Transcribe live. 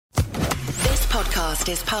podcast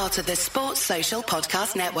is part of the Sports Social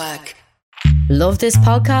Podcast Network. Love this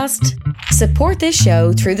podcast? Support this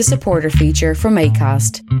show through the supporter feature from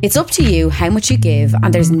Acast. It's up to you how much you give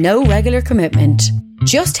and there's no regular commitment.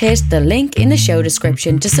 Just hit the link in the show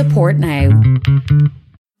description to support now.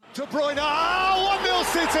 De Bruyne, 1-0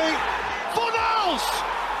 City, Fornals!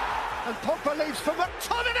 And Pogba leaves for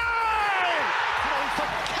McTominay! Throw for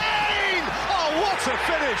Kane! Oh, what a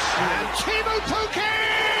finish! And Timo Pukki!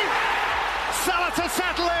 Salah to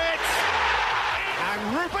settle it!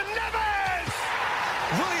 And Ruben Neves!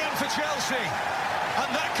 Willian for Chelsea,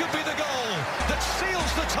 and that could be the goal that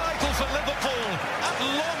seals the title for Liverpool at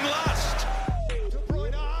long last.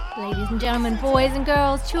 Ladies and gentlemen, boys and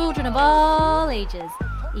girls, children of all ages,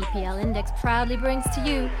 EPL Index proudly brings to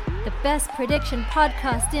you the best prediction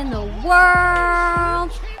podcast in the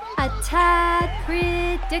world, A Tad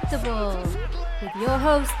Predictable, with your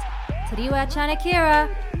host, Tariwa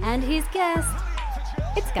Chanakira, and his guest,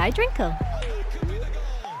 it's Guy Drinkle.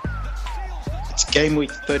 It's game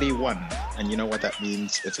week 31, and you know what that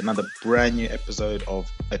means. It's another brand new episode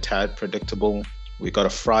of A Tad Predictable. We've got a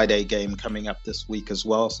Friday game coming up this week as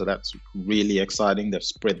well, so that's really exciting. They've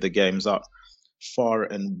spread the games out far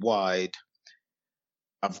and wide.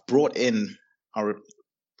 I've brought in our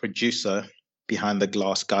producer behind the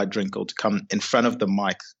glass, Guy Drinkle, to come in front of the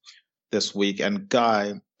mic this week. And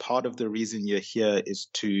Guy, part of the reason you're here is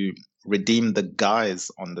to redeem the guys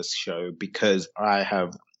on this show, because I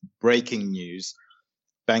have breaking news.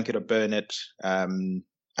 Bank it or burn it.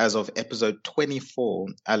 As of episode 24,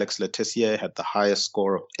 Alex Letitia had the highest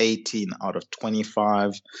score of 18 out of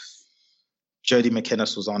 25. Jodie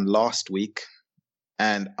McInnes was on last week,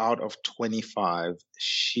 and out of 25,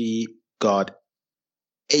 she got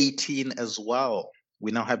 18 as well.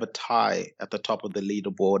 We now have a tie at the top of the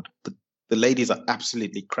leaderboard. The ladies are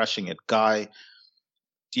absolutely crushing it. Guy,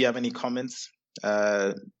 do you have any comments?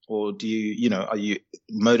 Or do are you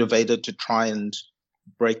motivated to try and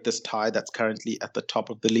break this tie that's currently at the top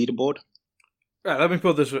of the leaderboard? Right, let me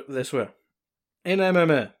put this way. In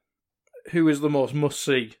MMA, who is the most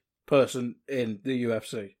must-see person in the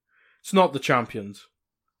UFC? It's not the champions.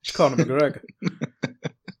 It's Conor McGregor.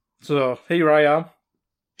 So, here I am.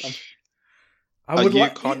 Are you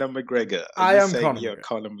Conor McGregor? I am Conor. You're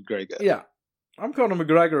Conor McGregor. Yeah. I'm Conor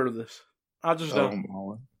McGregor of this. I just am.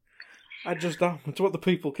 Oh, I just am. It's what the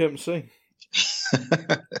people came to see.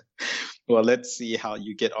 Well, let's see how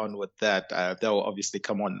you get on with that. They'll obviously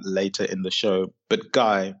come on later in the show. But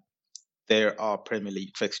Guy, there are Premier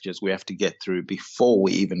League fixtures we have to get through before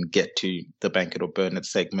we even get to the Bank It or Burn It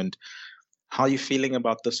segment. How are you feeling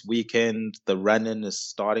about this weekend? The run-in is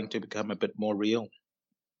starting to become a bit more real.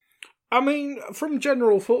 I mean, from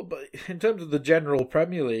general football, in terms of the general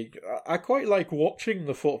Premier League, I quite like watching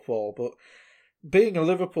the football, but being a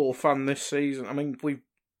Liverpool fan this season, I mean,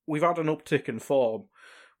 we've had an uptick in form.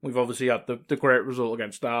 We've obviously had the great result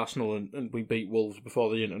against Arsenal, and we beat Wolves before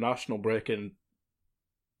the international break in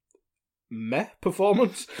meh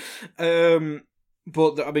performance.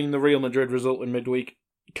 But, I mean, the Real Madrid result in midweek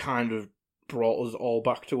kind of brought us all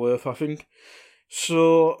back to earth, I think.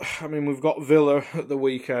 So, I mean, we've got Villa at the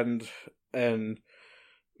weekend, and,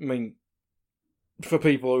 I mean, for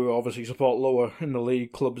people who obviously support lower in the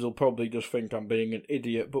league, clubs will probably just think I'm being an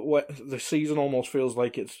idiot, but the season almost feels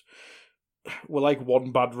like we're like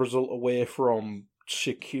one bad result away from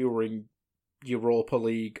securing Europa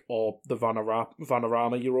League or the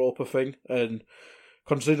Vanarama Europa thing, and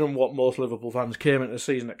considering what most Liverpool fans came into the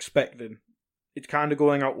season expecting, it's kind of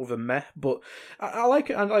going out with a meh, but I like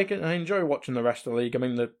it. I enjoy watching the rest of the league. I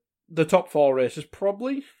mean, the top four races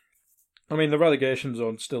probably. I mean, the relegation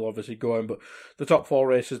zone's still obviously going, but the top four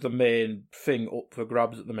race is the main thing up for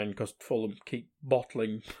grabs at the minute because Fulham keep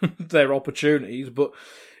bottling their opportunities. But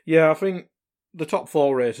yeah, I think the top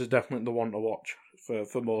four race is definitely the one to watch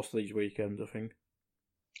for most of these weekends, I think.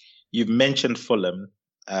 You've mentioned Fulham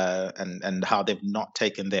and how they've not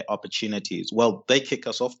taken their opportunities. Well, they kick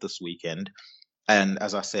us off this weekend. And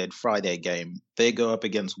as I said, Friday game, they go up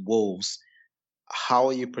against Wolves. How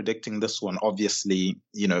are you predicting this one? Obviously,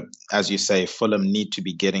 as you say, Fulham need to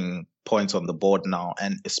be getting points on the board now.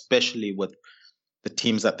 And especially with the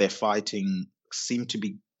teams that they're fighting seem to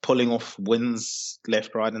be pulling off wins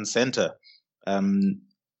left, right and centre.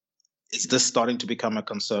 Is this starting to become a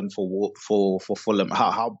concern for Fulham?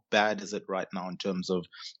 How bad is it right now in terms of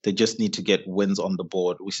they just need to get wins on the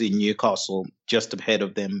board? We see Newcastle just ahead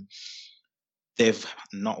of them. They've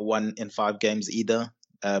not won in 5 games either.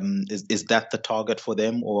 Is that the target for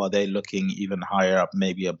them, or are they looking even higher up,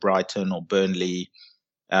 maybe a Brighton or Burnley,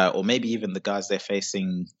 or maybe even the guys they're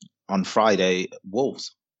facing on Friday,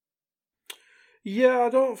 Wolves? Yeah, I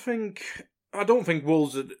don't think I don't think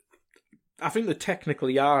Wolves I think they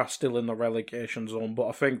technically are still in the relegation zone, but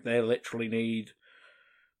I think they literally need...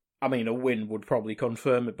 I mean, a win would probably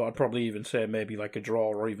confirm it, but I'd probably even say maybe like a draw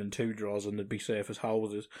or even 2 draws and they'd be safe as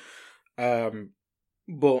houses.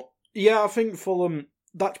 But, yeah, I think Fulham,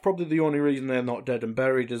 that's probably the only reason they're not dead and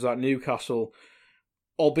buried, is that Newcastle,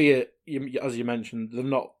 albeit, as you mentioned, they've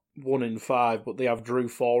not won in 5, but they have drew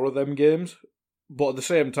 4 of them games. But at the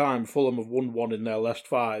same time, Fulham have won 1 in their last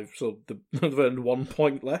 5, so they've earned 1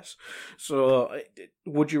 point less. So,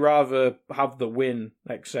 would you rather have the win,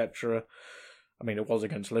 etc.? I mean, it was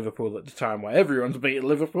against Liverpool at the time where everyone's beating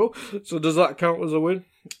Liverpool, so does that count as a win?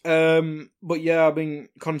 But yeah, I mean,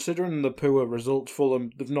 considering the poor results, Fulham,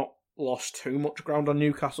 they've not lost too much ground on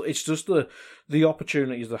Newcastle. It's just the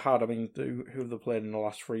opportunities they had. I mean, who have they played in the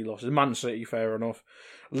last 3 losses? Man City, fair enough.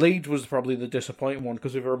 Leeds was probably the disappointing one,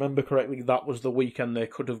 because if I remember correctly, that was the weekend they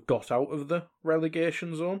could have got out of the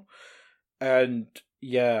relegation zone. And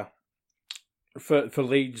yeah, for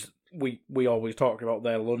Leeds, we always talk about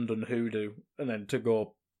their London hoodoo, and then to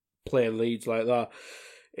go play Leeds like that,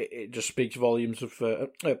 it just speaks volumes of...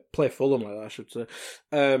 play Fulham like that, I should say.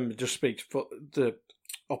 It just speaks for the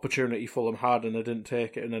opportunity Fulham had and they didn't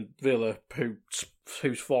take it, and then Villa,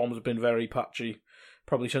 whose form has been very patchy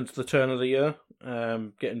probably since the turn of the year,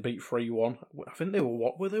 getting beat 3-1. I think they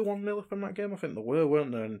were they 1-0 up in that game? I think they were,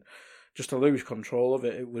 weren't they? And just to lose control of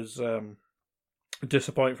it, it was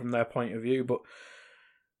disappointing from their point of view. But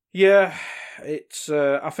yeah, it's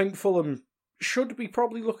I think Fulham should be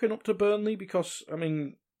probably looking up to Burnley, because, I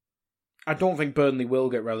mean, I don't think Burnley will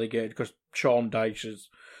get relegated because Sean Dyche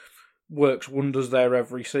works wonders there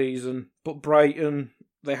every season. But Brighton,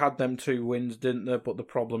 they had them 2 wins, didn't they? But the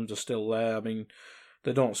problems are still there. I mean,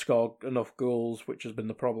 they don't score enough goals, which has been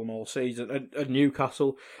the problem all season. And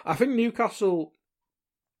Newcastle, I think Newcastle,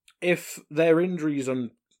 if their injuries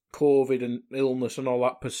and COVID and illness and all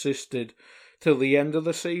that persisted till the end of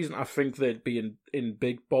the season, I think they'd be in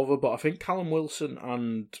big bother. But I think Callum Wilson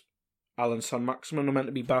and Alan Saint-Maximin are meant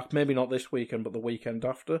to be back, maybe not this weekend, but the weekend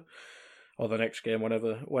after, or the next game,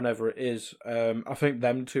 whenever it is. I think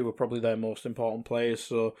them 2 are probably their most important players.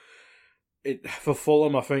 So for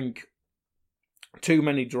Fulham, I think too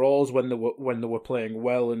many draws when they were playing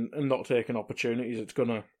well and not taking opportunities, it's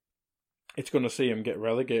gonna see them get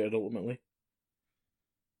relegated ultimately.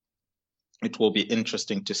 It will be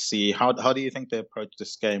interesting to see how do you think they approach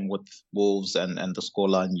this game with Wolves and the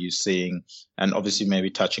scoreline you're seeing, and obviously maybe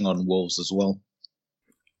touching on Wolves as well.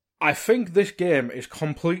 I think this game is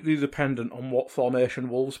completely dependent on what formation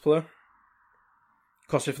Wolves play.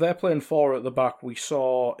 Because if they're playing 4 at the back, we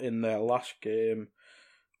saw in their last game,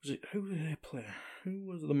 who did they play? Who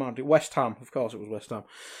was the man? West Ham, of course it was West Ham.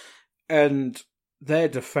 And their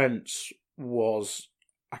defence was...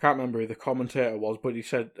 I can't remember who the commentator was, but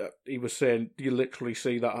he was saying you literally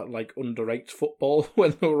see that at like under 8s football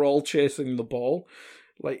when they were all chasing the ball.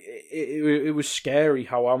 Like it was scary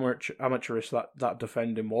how amateurish that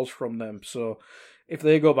defending was from them. So if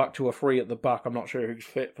they go back to a 3 at the back, I'm not sure who's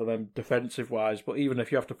fit for them defensive wise. But even if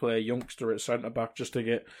you have to play a youngster at centre back just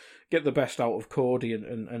to get the best out of Cody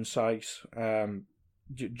and Saiss,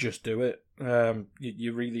 just do it.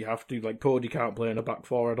 You really have to. Like Cody can't play in a back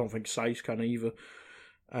 4. I don't think Saiss can either.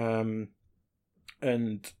 And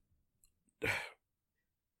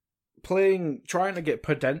trying to get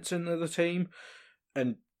Podence into the team,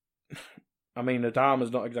 and I mean Adama's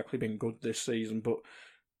not exactly been good this season, but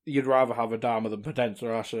you'd rather have Adama than Podence,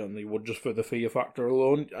 or I certainly would, just for the fear factor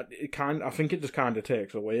alone. I think it just kind of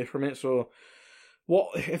takes away from it. So,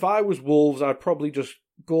 if I was Wolves, I'd probably just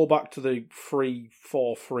go back to the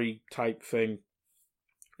 3-4-3 type thing.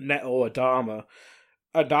 Neto Adama.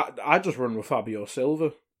 I just run with Fabio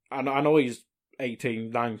Silva. And I know he's 18,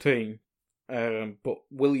 19, but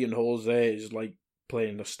Willian Jose is like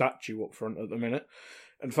playing a statue up front at the minute.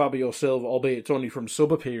 And Fabio Silva, albeit it's only from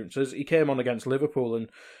sub-appearances, he came on against Liverpool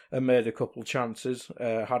and made a couple chances,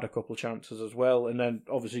 had a couple chances as well, and then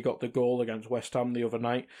obviously got the goal against West Ham the other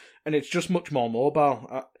night. And it's just much more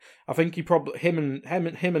mobile. I think him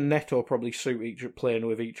and Neto probably suit playing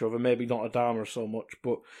with each other. Maybe not Adama so much,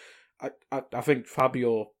 but I think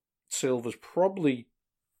Fabio Silva's probably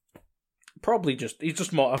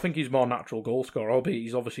he's more. I think he's more natural goal scorer. Albeit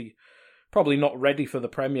he's obviously probably not ready for the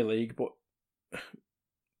Premier League, but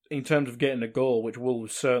in terms of getting a goal, which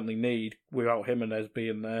Wolves certainly need without Jimenez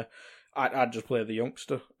being there, I'd just play the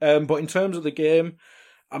youngster. But in terms of the game,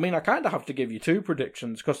 I mean, I kind of have to give you 2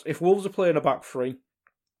 predictions, because if Wolves are playing a back 3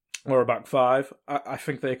 or a back 5, I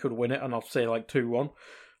think they could win it, and I'll say like 2-1.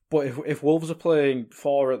 But if Wolves are playing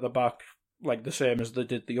 4 at the back, like the same as they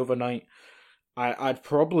did the other night, I'd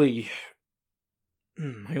probably...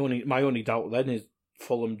 My only doubt then is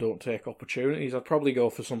Fulham don't take opportunities. I'd probably go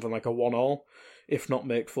for something like a 1-1, if not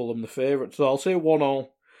make Fulham the favourite. So I'll say 1-1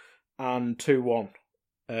 and 2-1.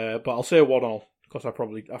 But I'll say 1-1 because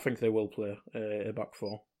I think they will play a back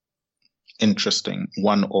four. Interesting.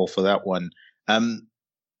 1-1 for that one.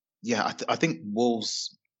 I think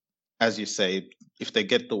Wolves, as you say, if they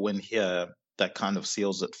get the win here, that kind of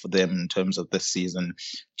seals it for them in terms of this season.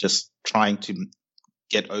 Just trying to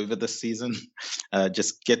get over the season,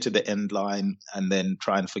 just get to the end line and then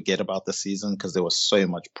try and forget about the season, because there was so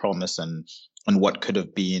much promise and what could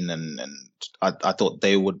have been. And I thought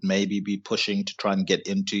they would maybe be pushing to try and get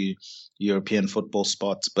into European football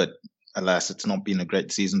spots, but alas, it's not been a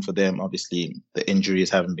great season for them. Obviously, the injuries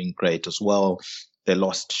haven't been great as well. They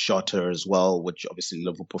lost Shota as well, which obviously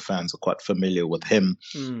Liverpool fans are quite familiar with him.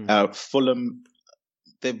 Fulham,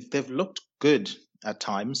 they've looked good at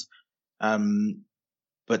times.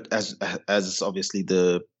 But as obviously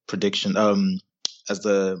the prediction, as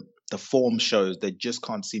the form shows, they just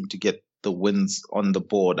can't seem to get the wins on the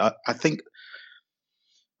board. I think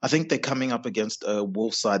they're coming up against a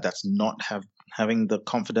Wolves side that's not having the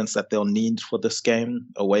confidence that they'll need for this game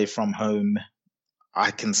away from home.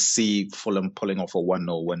 I can see Fulham pulling off a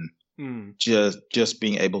 1-0 win. Just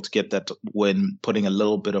being able to get that win, putting a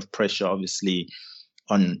little bit of pressure, obviously,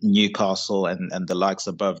 on Newcastle and the likes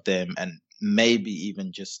above them, and maybe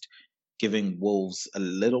even just giving Wolves a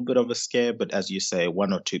little bit of a scare. But as you say,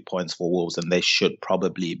 1 or 2 points for Wolves, and they should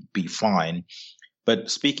probably be fine. But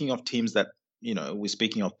speaking of teams that, we're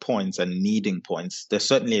speaking of points and needing points, there's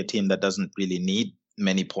certainly a team that doesn't really need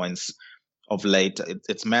many points of late.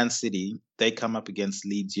 It's Man City. They come up against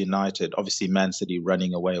Leeds United. Obviously, Man City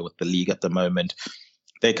running away with the league at the moment.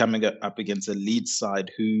 They're coming up against a Leeds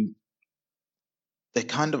side who they're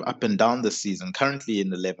kind of up and down this season, currently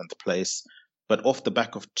in 11th place, but off the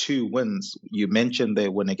back of 2 wins. You mentioned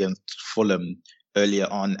their win against Fulham earlier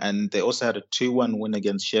on, and they also had a 2-1 win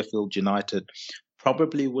against Sheffield United.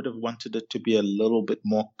 Probably would have wanted it to be a little bit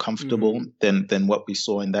more comfortable than what we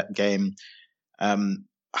saw in that game.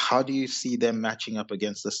 How do you see them matching up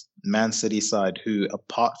against this Man City side who,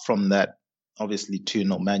 apart from that obviously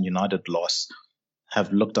 2-0 Man United loss,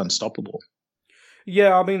 have looked unstoppable?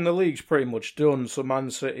 Yeah, I mean, the league's pretty much done, so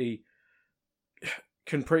Man City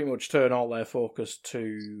can pretty much turn all their focus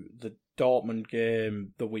to the Dortmund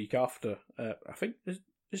game the week after. I think,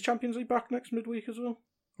 is Champions League back next midweek as well?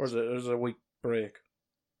 Or is it a week break?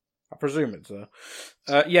 I presume it's there.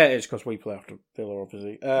 Yeah, it is, because we play after Villa,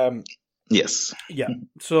 obviously. Yes. Yeah,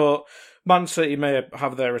 so Man City may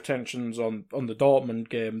have their attentions on the Dortmund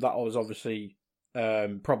game. That was obviously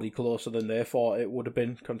probably closer than they thought it would have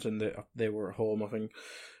been, considering they were at home, I think.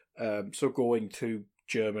 So going to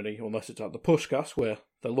Germany, unless it's at the Puskás, where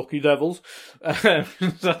the Lucky Devils,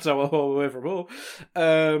 that's our home away from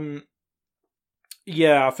home.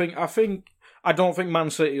 Yeah, I don't think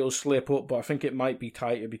Man City will slip up, but I think it might be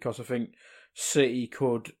tighter, because I think City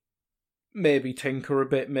could maybe tinker a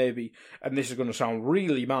bit, and this is going to sound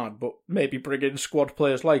really mad, but maybe bring in squad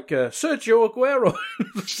players like Sergio Aguero.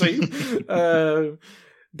 See,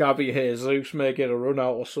 Gabby Jesus may get a run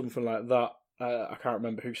out or something like that. I can't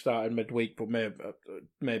remember who started midweek, but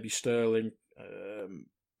maybe Sterling,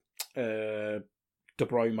 De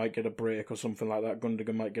Bruyne might get a break or something like that.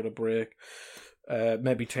 Gundogan might get a break.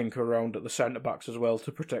 Maybe tinker around at the centre-backs as well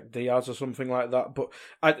to protect Diaz or something like that. But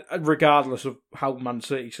regardless of how Man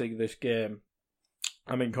City see this game,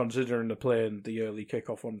 I mean, considering they're playing the early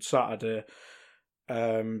kickoff on Saturday,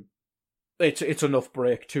 it's enough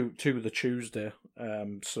break to the Tuesday.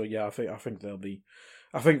 So yeah, I think they'll be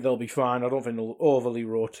fine. I don't think they'll overly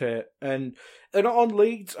rotate. And on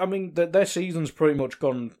Leeds, I mean, their season's pretty much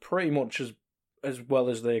gone as well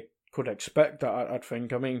as they could expect, I'd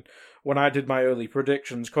think. I mean, when I did my early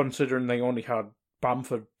predictions, considering they only had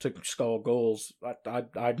Bamford to score goals,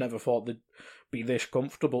 I'd never thought they'd be this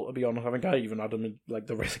comfortable, to be honest. I think I even had them in like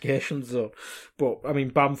the relegation zone. But I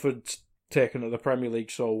mean, Bamford's taken to the Premier League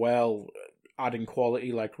so well, adding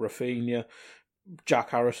quality like Rafinha.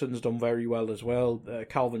 Jack Harrison's done very well as well.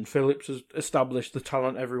 Calvin Phillips has established the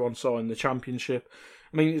talent everyone saw in the Championship.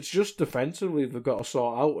 I mean, it's just defensively they've got to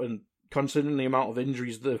sort out, and considering the amount of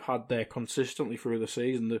injuries they've had there consistently through the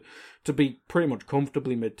season, to be pretty much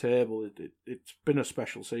comfortably mid-table, it's been a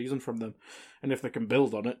special season from them. And if they can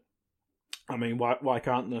build on it, I mean, why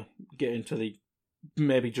can't they get into the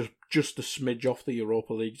maybe just a smidge off the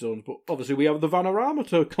Europa League zones? But obviously we have the Vanarama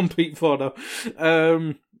to compete for now.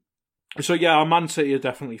 So yeah, Man City are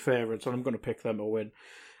definitely favourites, and I'm going to pick them to win.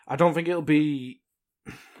 I don't think it'll be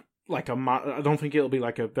like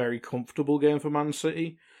a very comfortable game for Man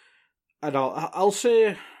City. And I'll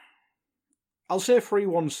say I'll say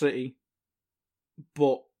 3-1 City,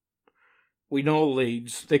 but we know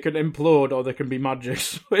Leeds. They can implode or they can be magic.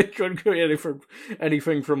 It could be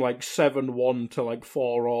anything from like 7-1 to like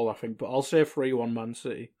 4-4, I think. But I'll say 3-1 Man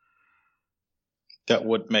City. That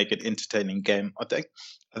would make it an entertaining game. I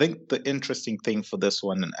think the interesting thing for this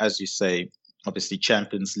one, and as you say, obviously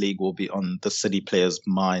Champions League will be on the City players'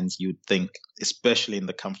 minds, you'd think, especially in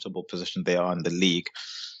the comfortable position they are in the league.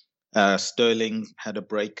 Sterling had a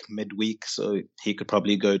break midweek, so he could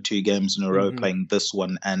probably go 2 games in a row playing this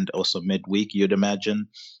one and also midweek, you'd imagine.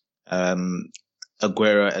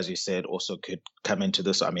 Aguero, as you said, also could come into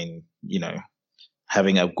this. I mean,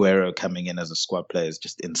 having Aguero coming in as a squad player is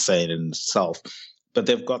just insane in itself. But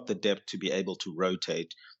they've got the depth to be able to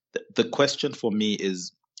rotate. The question for me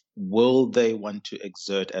is, will they want to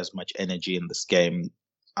exert as much energy in this game?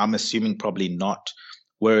 I'm assuming probably not.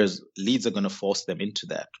 Whereas Leeds are going to force them into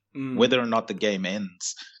that. Whether or not the game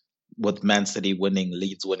ends with Man City winning,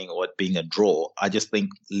 Leeds winning, or it being a draw, I just think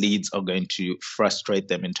Leeds are going to frustrate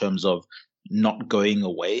them in terms of not going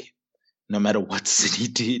away. No matter what City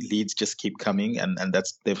do, Leeds just keep coming, and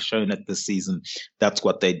they've shown it this season. That's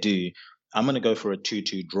what they do. I'm going to go for a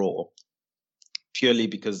 2-2 draw, purely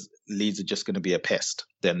because Leeds are just going to be a pest.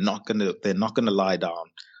 They're not going to lie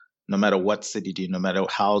down. No matter what City do, no matter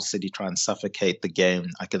how City try and suffocate the game,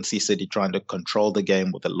 I can see City trying to control the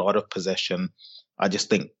game with a lot of possession. I just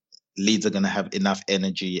think Leeds are going to have enough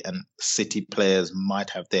energy, and City players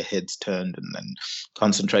might have their heads turned and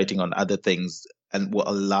concentrating on other things, and will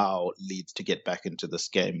allow Leeds to get back into this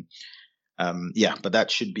game. But that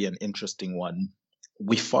should be an interesting one.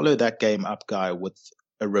 We follow that game up, Guy, with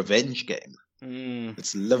a revenge game.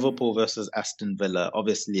 It's Liverpool versus Aston Villa.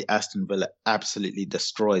 Obviously, Aston Villa absolutely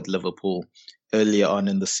destroyed Liverpool earlier on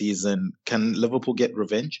in the season. Can Liverpool get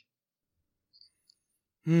revenge?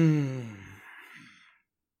 I'm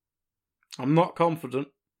not confident.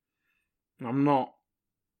 I'm not.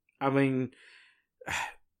 I mean,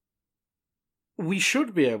 we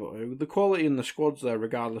should be able to. The quality in the squad's there,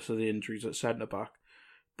 regardless of the injuries at centre-back.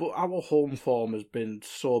 But our home form has been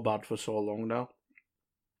so bad for so long now.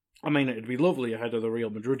 I mean, it'd be lovely ahead of the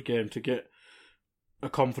Real Madrid game to get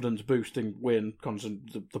a confidence-boosting win, considering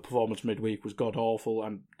the performance midweek was god-awful,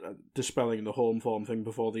 and dispelling the home form thing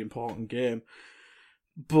before the important game.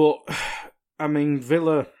 But, I mean,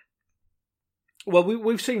 Villa... Well,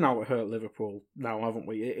 we've seen how it hurt Liverpool now, haven't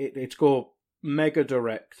we? It's go mega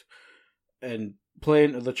direct and play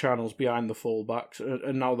into the channels behind the full-backs,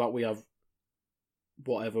 and now that we have,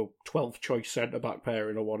 12th choice centre-back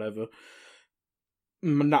pairing or whatever...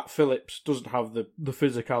 Nat Phillips doesn't have the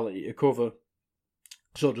physicality to cover.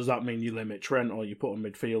 So does that mean you limit Trent or you put a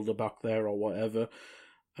midfielder back there or whatever?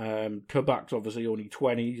 Kabak's obviously only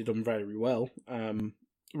 20. He's done very well.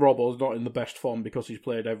 Robbo's not in the best form because he's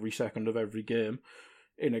played every second of every game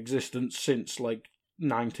in existence since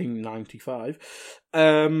 1995.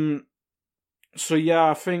 So yeah,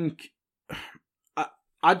 I think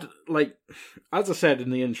I'd as I said in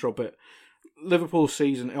the intro bit, Liverpool's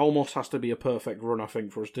season, it almost has to be a perfect run, I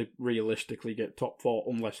think, for us to realistically get top 4,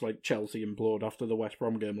 unless Chelsea implode after the West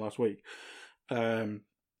Brom game last week. Or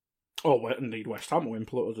indeed West Ham will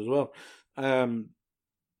implode as well.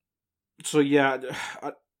 So yeah,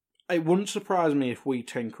 it wouldn't surprise me if we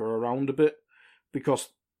tinker around a bit, because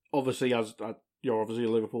obviously, as you're obviously a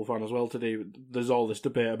Liverpool fan as well today, there's all this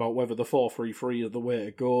debate about whether the 4-3-3 is the way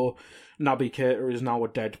to go. Naby Keita is now a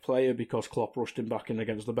dead player because Klopp rushed him back in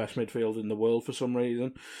against the best midfield in the world for some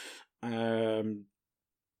reason.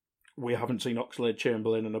 We haven't seen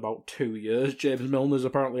Oxlade-Chamberlain in about 2 years. James Milner's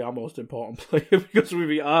apparently our most important player because we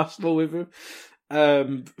beat Arsenal with him.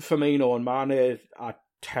 Firmino and Mane are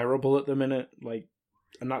terrible at the minute,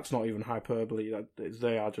 and that's not even hyperbole.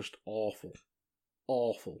 They are just awful.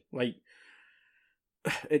 Awful.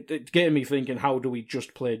 It's getting me thinking, how do we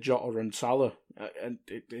just play Jota and Salah? And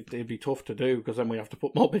it'd be tough to do, because then we have to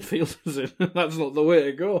put more midfielders in. That's not the way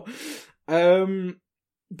to go.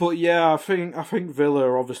 But yeah, I think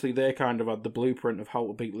Villa, obviously, they kind of had the blueprint of how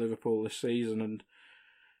to beat Liverpool this season. And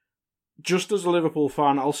just as a Liverpool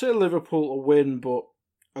fan, I'll say Liverpool will win, but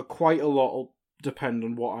quite a lot will depend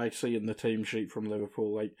on what I see in the team sheet from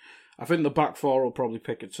Liverpool. I think the back four will probably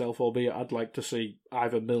pick itself, albeit I'd like to see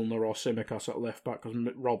either Milner or Tsimikas at left back, because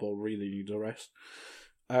Robbo really needs a rest.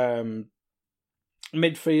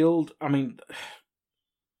 Midfield, I mean,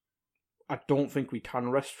 I don't think we can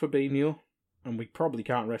rest Fabinho, and we probably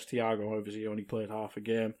can't rest Thiago, obviously he only played half a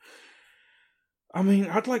game. I mean,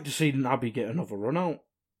 I'd like to see Naby get another run out,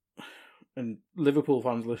 and Liverpool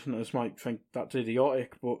fans listening to this might think that's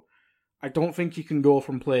idiotic, but I don't think you can go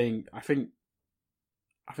from playing, I think,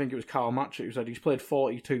 I think it was Karl Matchett who said he's played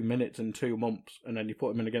 42 minutes in 2 months, and then you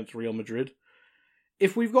put him in against Real Madrid.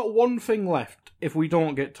 If we've got one thing left, if we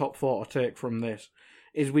don't get top 4 to take from this,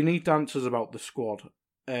 is we need answers about the squad.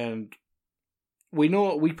 And we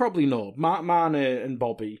probably know Mane and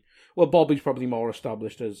Bobby. Well, Bobby's probably more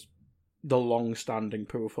established as the long-standing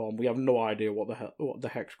poor form. We have no idea what the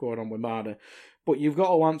heck's going on with Mane. But you've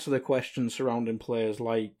got to answer the questions surrounding players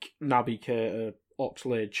like Naby Keita,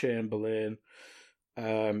 Oxlade-Chamberlain,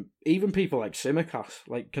 even people like Tsimikas.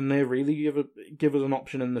 Like, can they really give us an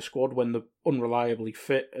option in the squad when they're unreliably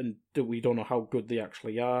fit and we don't know how good they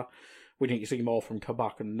actually are? We need to see more from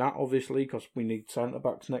Kabak and Nat, obviously, because we need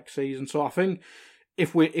centre-backs next season. So I think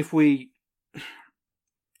if we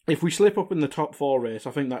slip up in the top 4 race,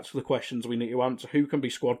 I think that's the questions we need to answer. Who can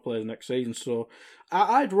be squad players next season? So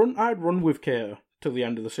I'd run with Keita till the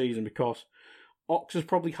end of the season, because Ox has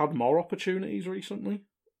probably had more opportunities recently,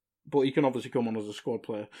 but he can obviously come on as a squad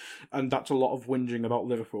player, and that's a lot of whinging about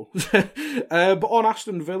Liverpool. But on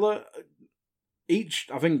Aston Villa,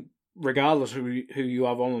 I think, regardless who you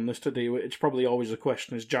have on this to do, it's probably always a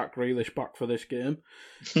question: is Jack Grealish back for this game?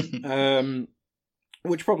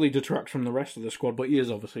 Which probably detracts from the rest of the squad, but he is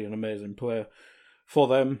obviously an amazing player for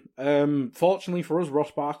them. Fortunately for us,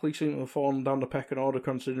 Ross Barkley seemed to have fallen down the pecking order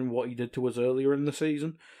considering what he did to us earlier in the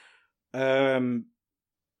season.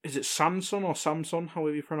 Is it Samson,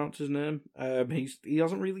 however you pronounce his name? He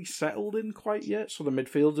hasn't really settled in quite yet, so the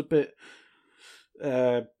midfield's a bit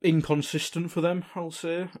inconsistent for them, I'll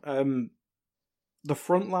say. The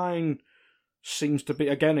front line seems to be,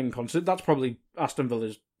 again, inconsistent. That's probably Aston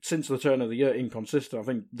Villa's, since the turn of the year, inconsistent. I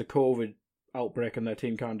think the COVID outbreak and their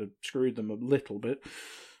team kind of screwed them a little bit.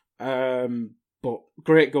 But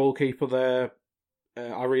great goalkeeper there.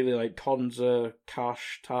 I really like Konza,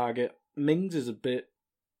 Cash, Target. Mings is a bit...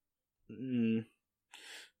 I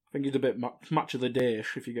think he's a bit match of the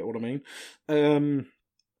day-ish, if you get what I mean.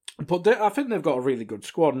 But I think they've got a really good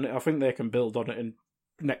squad, and I think they can build on it in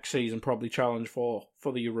next season, probably challenge for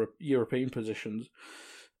the European positions.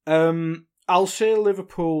 I'll say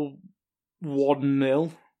Liverpool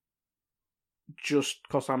 1-0, just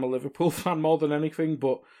because I'm a Liverpool fan more than anything,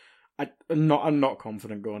 but I'm not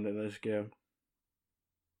confident going into this game.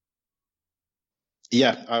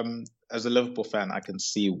 Yeah, as a Liverpool fan, I can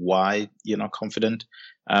see why you're not confident.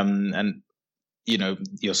 And, you know,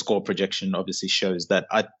 your score projection obviously shows that.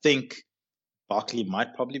 I think Barkley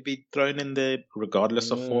might probably be thrown in there regardless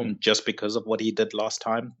of form, just because of what he did last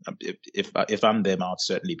time. If I'm them, I'll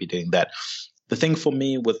certainly be doing that. The thing for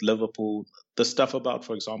me with Liverpool, the stuff about,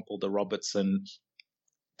 for example, the Robertson,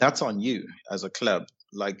 that's on you as a club.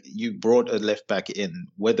 Like, you brought a left back in,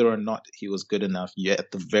 whether or not he was good enough. You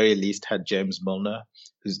at the very least had James Milner,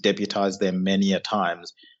 who's deputized there many a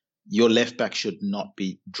times. Your left back should not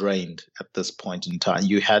be drained at this point in time.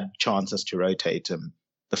 You had chances to rotate him.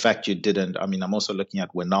 The fact you didn't, I mean, I'm also looking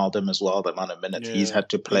at Wijnaldum as well, the amount of minutes he's had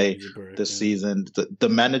to play this season. The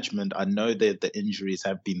management, I know that the injuries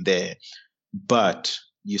have been there, but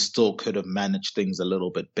you still could have managed things a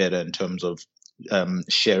little bit better in terms of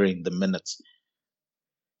sharing the minutes.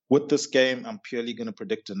 With this game, I'm purely going to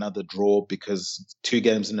predict another draw, because 2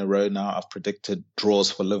 games in a row now I've predicted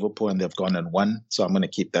draws for Liverpool and they've gone and won. So I'm going to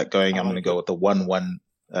keep that going. I'm going to go with the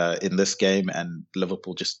 1-1 in this game, and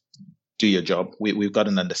Liverpool just do your job. We've got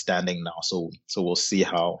an understanding now, so we'll see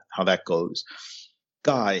how that goes.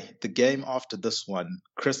 Guy, the game after this one,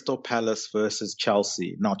 Crystal Palace versus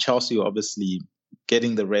Chelsea. Now, Chelsea obviously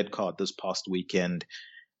getting the red card this past weekend,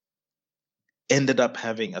 ended up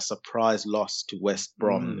having a surprise loss to West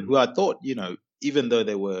Brom, who I thought, you know, even though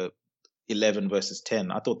they were 11 versus 10,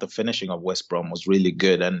 I thought the finishing of West Brom was really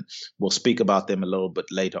good, and we'll speak about them a little bit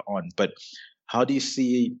later on. But how do you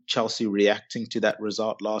see Chelsea reacting to that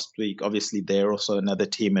result last week? Obviously, they're also another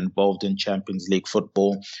team involved in Champions League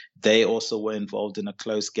football. They also were involved in a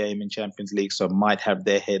close game in Champions League, so might have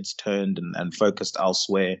their heads turned and focused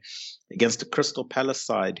elsewhere against the Crystal Palace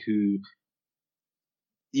side, who,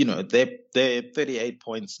 you know, they're 38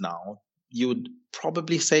 points now. You would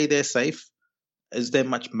probably say they're safe. Is there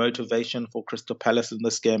much motivation for Crystal Palace in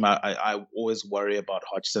this game? I always worry about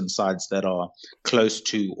Hodgson sides that are close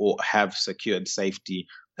to or have secured safety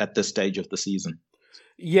at this stage of the season.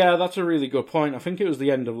 Yeah, that's a really good point. I think it was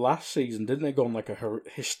the end of last season, didn't they go on like a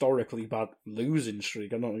historically bad losing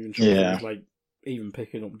streak? I'm not even sure if it was like even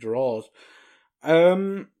picking up draws. I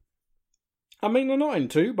mean, they're not in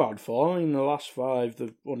too bad form. In the last 5,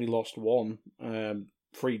 they've only lost 1.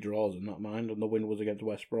 3 draws in that mind, and the win was against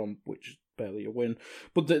West Brom, which is barely a win.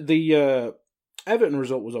 But the Everton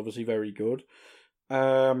result was obviously very good.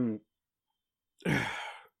 I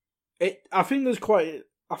think there's quite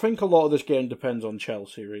I think a lot of this game depends on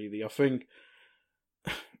Chelsea, really. I think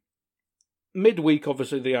midweek,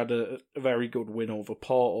 obviously, they had a very good win over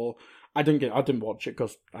Porto. I didn't watch it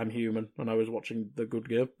because I'm human and I was watching the good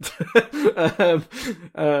game.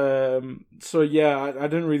 So yeah, I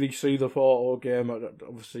didn't really see the Porto game.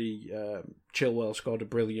 Obviously, Chilwell scored a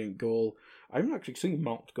brilliant goal. I haven't actually seen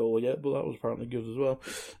Mount's goal yet, but that was apparently good as well.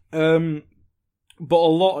 But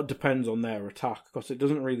a lot depends on their attack because it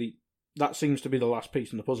doesn't really. That seems to be the last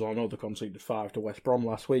piece in the puzzle. I know they conceded 5 to West Brom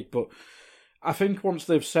last week, but I think once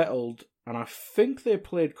they've settled. And I think they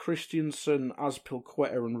played Christensen,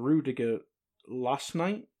 Azpilicueta and Rudiger last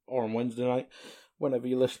night, or on Wednesday night, whenever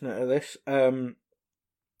you're listening to this.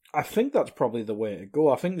 I think that's probably the way to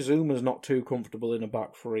go. I think Zuma's not too comfortable in a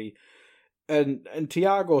back three. And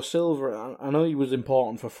Thiago Silva, I know he was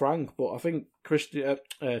important for Frank, but I think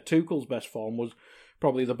Tuchel's best form was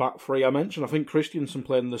probably the back three I mentioned. I think Christensen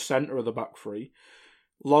played in the centre of the back three.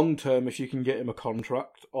 Long term, if you can get him a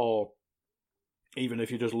contract, or even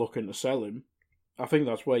if you're just looking to sell him, I think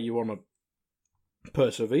that's where you want to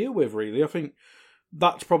persevere with, really. I think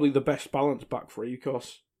that's probably the best balanced back three,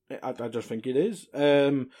 because I just think it is.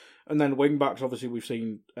 And then wing-backs, obviously, we've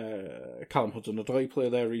seen Callum Hudson-Odoi play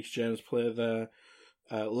there, Reece James play there.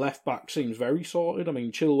 Left-back seems very sorted. I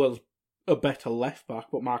mean, Chilwell's a better left-back,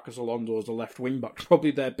 but Marcos Alonso as a left wing-back is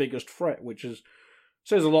probably their biggest threat, which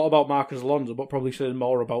says a lot about Marcos Alonso, but probably says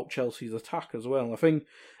more about Chelsea's attack as well. I think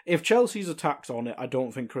if Chelsea's attack's on it, I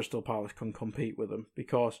don't think Crystal Palace can compete with them,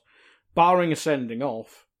 because barring a sending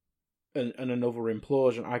off and another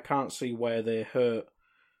implosion, I can't see where they hurt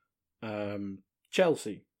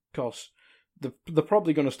Chelsea, because they're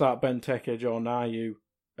probably going to start Benteke, John Ayew.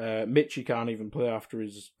 Michy can't even play after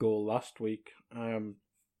his goal last week.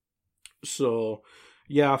 So,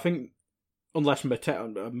 yeah, I think unless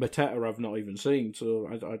Mateta I've not even seen, so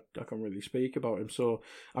I can't really speak about him. So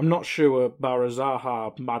I'm not sure, bar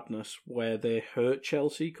Zaha madness, where they hurt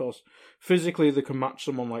Chelsea, because physically they can match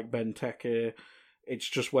someone like Benteke. It's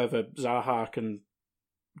just whether Zaha can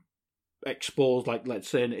expose, like, let's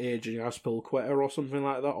say, an aging Azpilicueta or something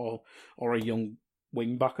like that, or a young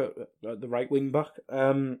wing back at the right wing back.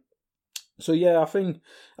 So yeah, I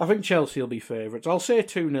think Chelsea will be favourites. I'll say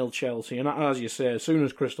 2-0 Chelsea, and as you say, as soon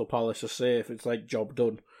as Crystal Palace are safe, it's like job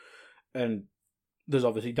done. And there's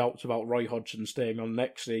obviously doubts about Roy Hodgson staying on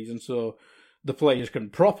next season, so the players can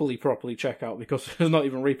properly check out, because there's not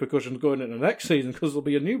even repercussions going into next season, because there'll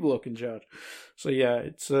be a new bloke in charge. So yeah,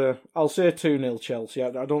 it's I'll say 2-0 Chelsea.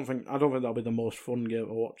 I don't think that'll be the most fun game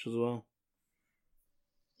to watch as well.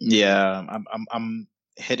 Yeah, I'm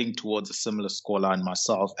heading towards a similar scoreline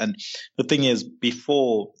myself. And the thing is,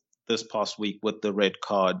 before this past week with the red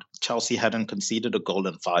card, Chelsea hadn't conceded a goal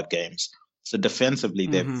in 5 games. So defensively,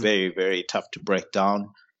 they're very, very tough to break down.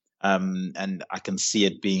 And I can see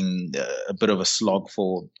it being a bit of a slog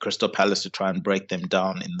for Crystal Palace to try and break them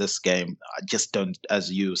down in this game. I just don't,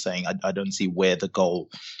 as you were saying, I don't see where the goal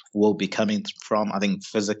will be coming from. I think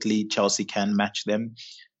physically Chelsea can match them.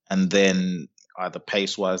 And then either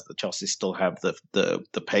pace-wise, the Chelsea still have the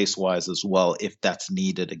pace-wise as well, if that's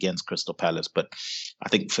needed against Crystal Palace. But I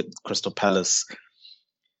think for Crystal Palace,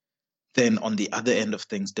 then on the other end of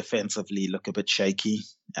things, defensively look a bit shaky,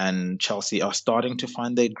 and Chelsea are starting to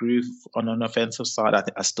find their groove on an offensive side.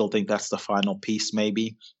 I still think that's the final piece,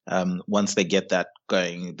 maybe. Once they get that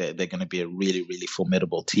going, they're going to be a really, really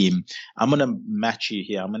formidable team. I'm going to match you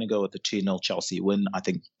here. I'm going to go with the 2-0 Chelsea win. I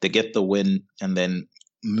think they get the win and then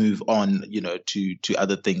move on, to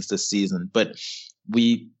other things this season. But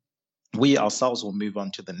we ourselves will move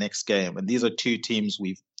on to the next game. And these are two teams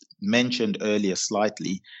we've mentioned earlier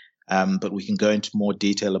slightly, but we can go into more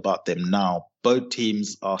detail about them now. Both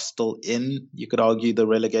teams are still in, you could argue, the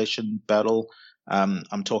relegation battle.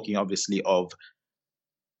 I'm talking obviously of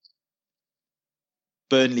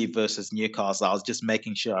Burnley versus Newcastle. I was just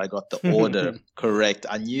making sure I got the order correct.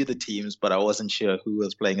 I knew the teams, but I wasn't sure who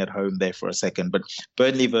was playing at home there for a second. But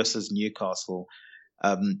Burnley versus Newcastle.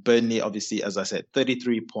 Burnley, obviously, as I said,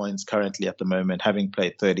 33 points currently at the moment, having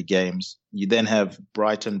played 30 games. You then have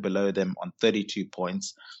Brighton below them on 32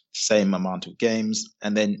 points, same amount of games.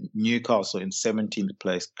 And then Newcastle in 17th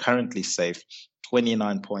place, currently safe,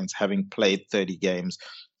 29 points, having played 30 games.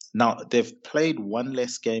 Now, they've played one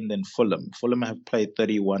less game than Fulham. Fulham have played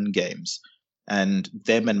 31 games, and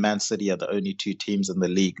them and Man City are the only two teams in the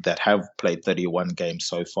league that have played 31 games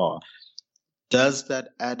so far. Does that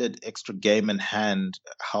added extra game in hand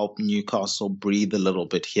help Newcastle breathe a little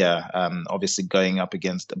bit here? Obviously, going up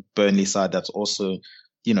against a Burnley side that's also,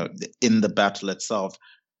 in the battle itself.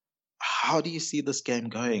 How do you see this game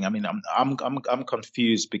going? I mean, I'm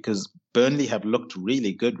confused, because Burnley have looked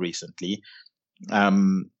really good recently.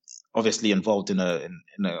 Obviously involved in a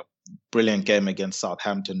brilliant game against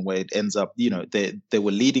Southampton, where it ends up, they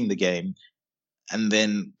were leading the game, and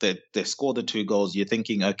then they score the 2 goals. You're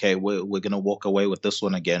thinking, okay, we're going to walk away with this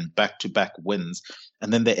one again, back-to-back wins,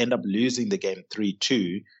 and then they end up losing the game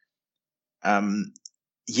 3-2.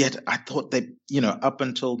 Yet I thought they, up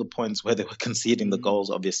until the points where they were conceding the goals,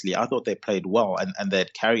 obviously, I thought they played well, and they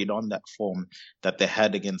had carried on that form that they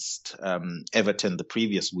had against Everton the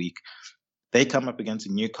previous week. They come up against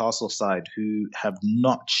a Newcastle side who have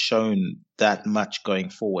not shown that much going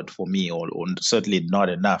forward for me, or certainly not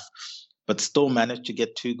enough, but still managed to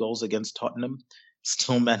get 2 goals against Tottenham,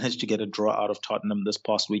 still managed to get a draw out of Tottenham this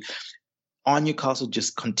past week. Are Newcastle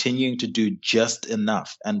just continuing to do just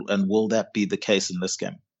enough, and will that be the case in this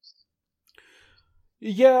game?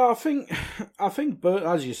 Yeah, I think,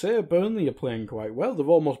 as you say, Burnley are playing quite well. They've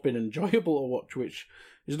almost been enjoyable to watch, which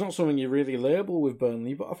is not something you really label with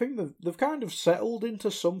Burnley, but I think they've kind of settled into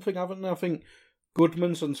something, haven't they? I think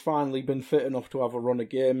Goodmanson's finally been fit enough to have a run of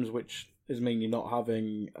games, which is meaning not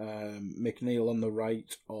having McNeil on the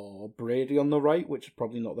right or Brady on the right, which is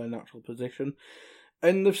probably not their natural position.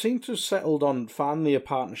 And they've seemed to have settled on finally a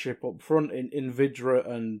partnership up front in Vydra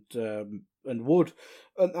and Wood.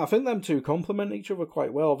 And I think them two complement each other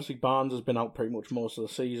quite well. Obviously, Barnes has been out pretty much most of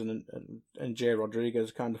the season, and Jay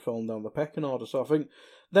Rodriguez kind of fallen down the pecking order. So I think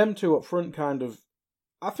them two up front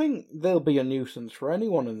I think they'll be a nuisance for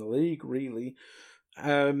anyone in the league, really.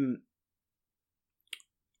 I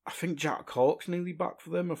think Jack Cork's nearly back for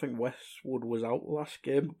them. I think Westwood was out last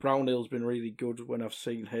game. Brownhill's been really good when I've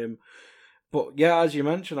seen him. But yeah, as you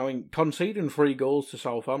mentioned, I mean, conceding 3 goals to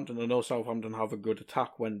Southampton, I know Southampton have a good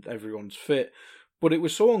attack when everyone's fit, but it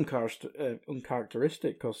was so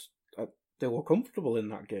uncharacteristic because they were comfortable in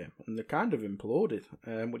that game, and they kind of imploded,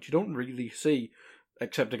 which you don't really see,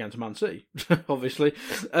 except against Man City, obviously.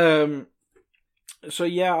 So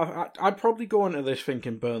yeah, I'd probably go into this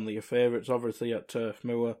thinking Burnley are favourites, obviously at Turf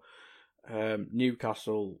Moor.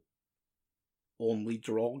 Newcastle only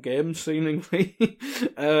draw games, seemingly.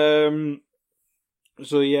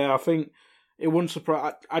 So yeah, I think it wouldn't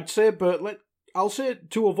surprise. I'd say I'll say,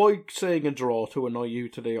 to avoid saying a draw to annoy you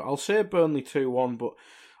today, I'll say Burnley 2-1, but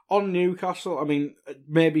on Newcastle, I mean,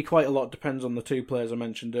 maybe quite a lot depends on the 2 players I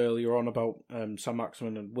mentioned earlier on about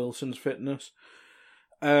Saint-Maximin and Wilson's fitness.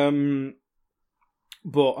 But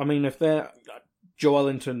I mean, if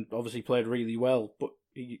Joelinton obviously played really well, but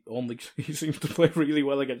he seems to play really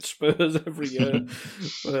well against Spurs every year.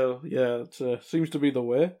 Well, yeah, it seems to be the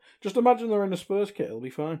way. Just imagine they're in a Spurs kit; it'll be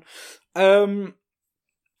fine. So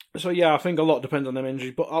yeah, I think a lot depends on them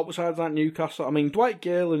injuries. But outside that, Newcastle, I mean, Dwight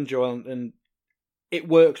Gale and Joelinton, it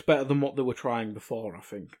works better than what they were trying before. I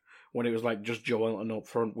think when it was like just Joelinton up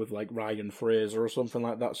front with like Ryan Fraser or something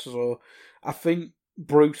like that. So I think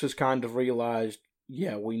Bruce has kind of realised,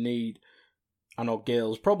 yeah, we need. I know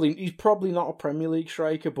Gale's he's probably not a Premier League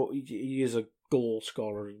striker, but he is a goal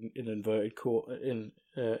scorer in inverted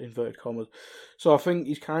commas. So I think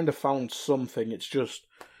he's kind of found something. It's just,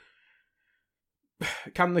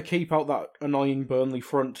 can they keep out that annoying Burnley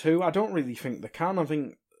front too? I don't really think they can. I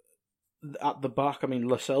think at the back, I mean,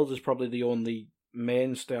 Lascelles is probably the only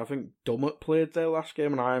mainstay. I think Dummett played there last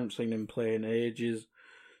game, and I haven't seen him play in ages.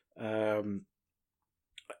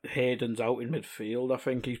 Hayden's out in midfield. I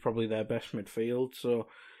think he's probably their best midfield. So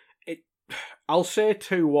I'll say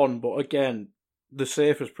 2-1, but again, the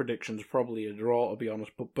safest prediction is probably a draw, to be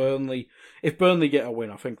honest. But if Burnley get a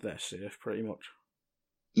win, I think they're safe pretty much.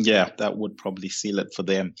 Yeah, that would probably seal it for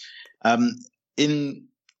them. In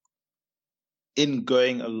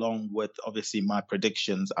going along with, obviously, my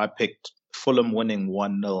predictions, I picked Fulham winning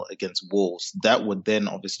 1-0 against Wolves. That would then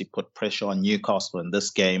obviously put pressure on Newcastle in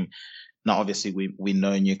this game. Now, obviously, we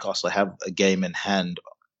know Newcastle have a game in hand.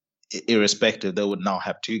 Irrespective, they would now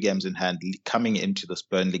have 2 games in hand coming into this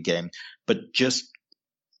Burnley game. But just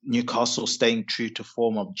Newcastle staying true to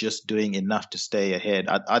form of just doing enough to stay ahead.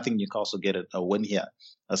 I think Newcastle get a win here.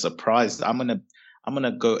 A surprise. I'm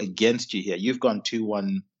gonna go against you here. You've gone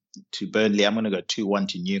 2-1 to Burnley. I'm gonna go 2-1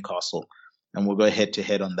 to Newcastle, and we'll go head to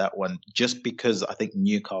head on that one. Just because I think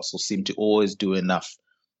Newcastle seem to always do enough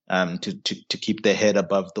to keep their head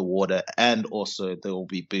above the water, and also they will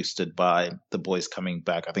be boosted by the boys coming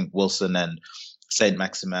back. I think Wilson and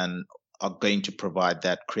Saint-Maximin are going to provide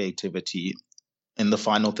that creativity in the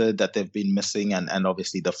final third that they've been missing, and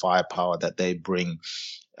obviously the firepower that they bring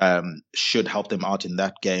should help them out in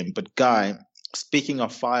that game. But Guy, speaking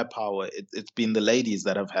of firepower, it's been the ladies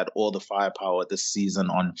that have had all the firepower this season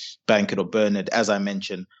on Bank It or Burn It. As I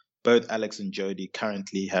mentioned, both Alex and Jody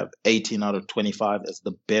currently have 18 out of 25 as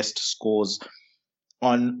the best scores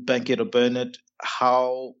on Bank It or Burn It.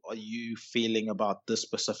 how are you feeling about this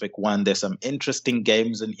specific one? There's some interesting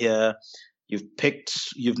games in here.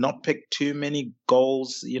 You've not picked too many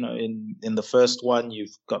goals, in the first one.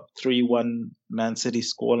 You've got 3-1 Man City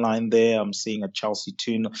scoreline there. I'm seeing a Chelsea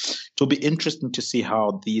 2-0. It'll be interesting to see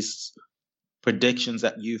how these predictions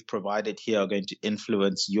that you've provided here are going to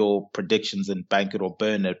influence your predictions in Bank It or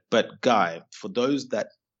Burn It. But Guy, for those that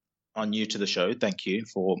are new to the show, thank you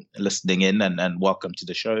for listening in and welcome to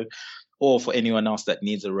the show. Or for anyone else that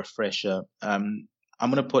needs a refresher, I'm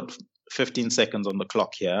going to put 15 seconds on the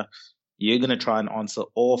clock here. You're going to try and answer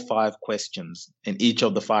all 5 questions in each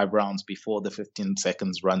of the 5 rounds before the 15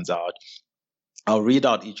 seconds runs out. I'll read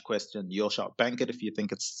out each question. You'll shout bank it if you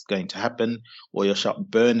think it's going to happen, or you'll shout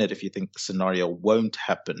burn it if you think the scenario won't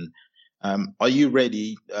happen. Are you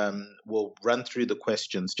ready? We'll run through the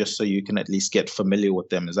questions just so you can at least get familiar with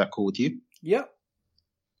them. Is that cool with you? Yeah.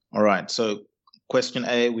 All right. So question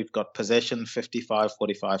A, we've got possession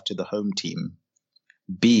 55-45 to the home team.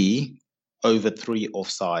 B, over 3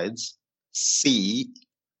 offsides. C,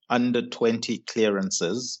 under 20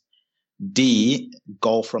 clearances. D,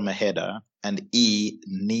 goal from a header. And E,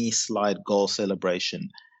 knee slide goal celebration.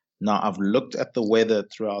 Now, I've looked at the weather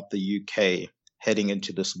throughout the UK heading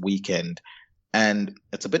into this weekend, and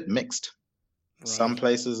it's a bit mixed. Right. Some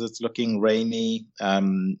places it's looking rainy,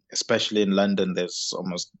 especially in London. There's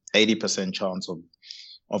almost 80% chance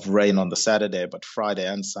of rain on the Saturday, but Friday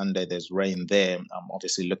and Sunday there's rain there. I'm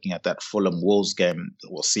obviously looking at that Fulham Wolves game.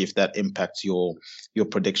 We'll see if that impacts your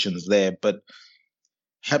predictions there. But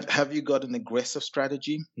have you got an aggressive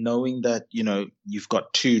strategy, knowing that you've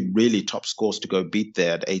got 2 really top scores to go beat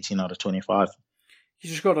there at 18 out of 25? You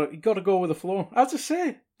just got to go with the flow. As I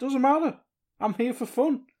say, doesn't matter. I'm here for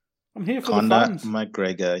fun. I'm here for the fans. Conor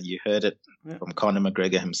McGregor, you heard it from Conor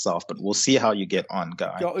McGregor himself. But we'll see how you get on,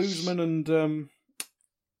 Guy. Got Usman and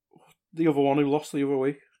the other one who lost the other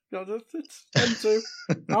week. It's them 2.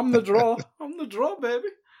 I'm the draw. I'm the draw, baby.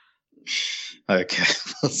 Okay,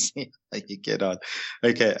 we'll see how you get on.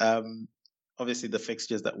 Okay, obviously the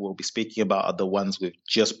fixtures that we'll be speaking about are the ones we've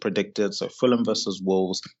just predicted. So Fulham versus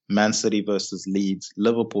Wolves, Man City versus Leeds,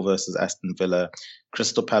 Liverpool versus Aston Villa,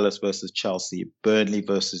 Crystal Palace versus Chelsea, Burnley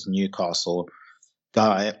versus Newcastle.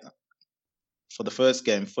 Guy, for the first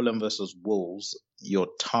game, Fulham versus Wolves, your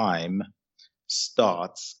time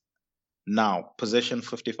starts now. Possession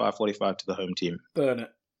 55-45 to the home team. Burn it.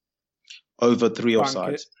 Over 3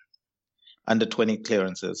 offsides. Under 20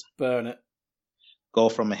 clearances. Burn it. Goal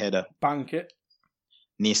from a header. Bank it.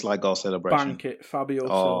 Knee slide goal celebration. Bank it. Fabio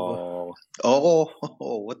Silva.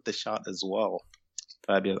 Oh, with the shot as well.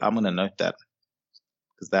 Fabio, I'm going to note that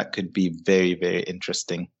because that could be very, very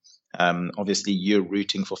interesting. Obviously, you're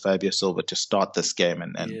rooting for Fabio Silva to start this game,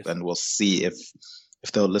 and we'll see if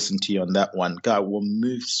they'll listen to you on that one. Guy, we'll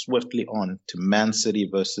move swiftly on to Man City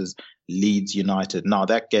versus Leeds United. Now,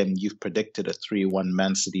 that game, you've predicted a 3-1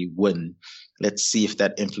 Man City win. Let's see if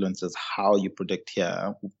that influences how you predict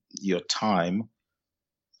here. Your time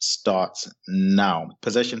starts now.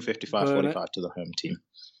 Possession 55-45 to the home team.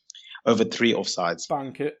 Over 3 offsides.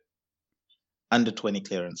 Bank it. Under 20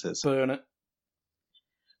 clearances. Burn it.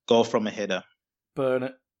 Goal from a header. Burn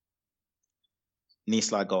it. Knee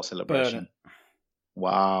slide goal celebration. Burn it.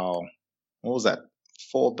 Wow. What was that?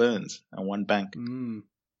 4 burns and 1 bank.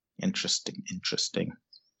 Interesting.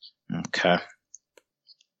 Okay.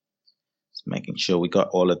 Just making sure we got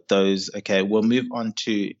all of those. Okay, we'll move on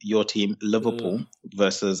to your team, Liverpool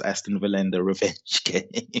versus Aston Villa in the revenge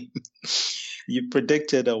game. You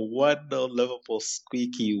predicted a 1-0 Liverpool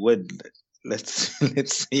squeaky win. Let's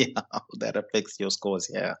see how that affects your scores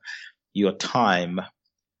here. Your time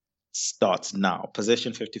starts now.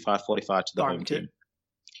 Possession 55-45 to the home team.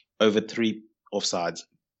 Over 3 offsides.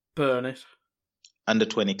 Burn it. Under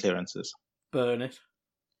 20 clearances. Burn it.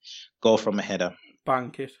 Goal from a header.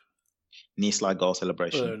 Bank it. Knee slide goal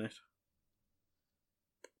celebration. Burn it.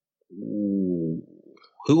 Ooh.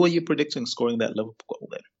 Who are you predicting scoring that Liverpool goal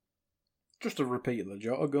then? Just a repeat of the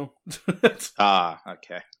Jota goal.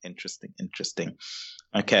 Okay. Interesting.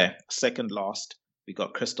 Okay, second last. We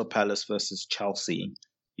got Crystal Palace versus Chelsea.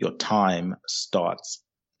 Your time starts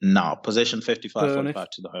now. Possession 55-45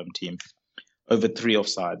 to the home team. Over 3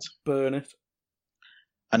 offsides. Burn it.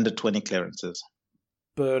 Under 20 clearances.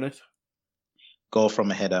 Burn it. Goal from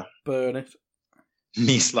a header. Burn it.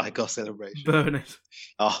 Knee slide goal celebration. Burn it.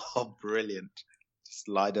 Oh, brilliant. Just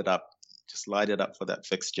light it up for that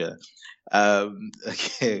fixture.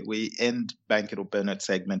 Okay, we end Bank It or Burn It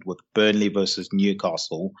segment with Burnley versus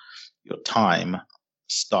Newcastle. Your time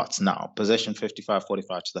starts now. Possession 55-45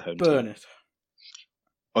 to the home team. Burn it.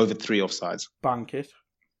 Over 3 offsides. Bank it.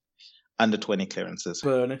 Under 20 clearances.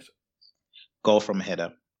 Burn it. Goal from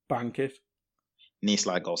header. Bank it. Knee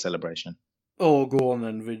slide goal celebration. Oh, go on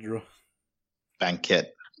then, Vydra. Bank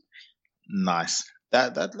it. Nice.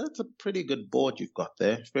 That's a pretty good board you've got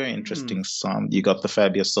there. Very interesting. You got the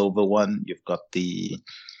Fabio Silva one. You've got the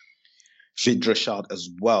Vydra shot as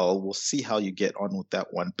well. We'll see how you get on with that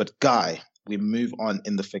one. But Guy, we move on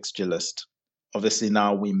in the fixture list. Obviously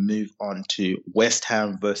now we move on to West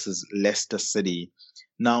Ham versus Leicester City.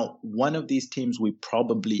 Now, one of these teams we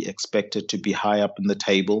probably expected to be high up in the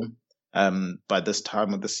table by this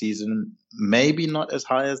time of the season. Maybe not as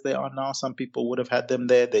high as they are now. Some people would have had them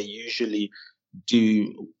there. They usually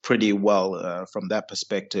do pretty well from that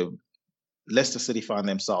perspective. Leicester City find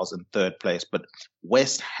themselves in third place, but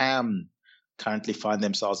West Ham currently find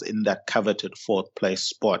themselves in that coveted fourth place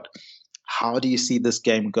spot. How do you see this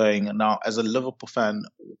game going? Now, as a Liverpool fan,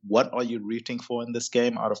 what are you rooting for in this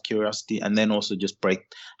game out of curiosity? And then also just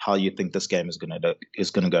break how you think this game is going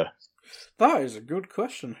to go. That is a good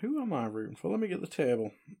question. Who am I rooting for? Let me get the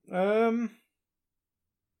table.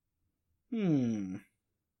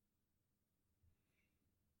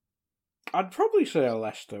 I'd probably say a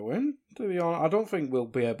Leicester win, to be honest. I don't think we'll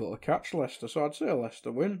be able to catch Leicester, so I'd say a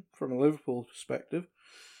Leicester win from a Liverpool perspective.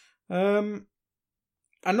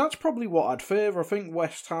 And that's probably what I'd favour. I think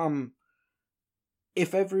West Ham,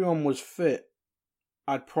 if everyone was fit,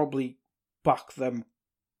 I'd probably back them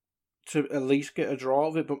to at least get a draw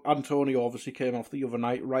of it. But Antonio obviously came off the other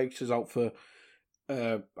night. Rice is out for,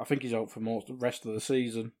 I think he's out for the rest of the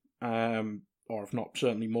season, or if not,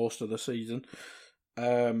 certainly most of the season.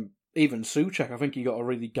 Even Souček, I think he got a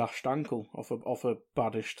really gashed ankle off a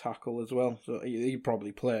baddish tackle as well. So he'd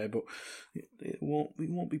probably play, but it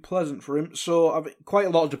won't be pleasant for him. So quite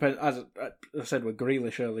a lot depends, as I said with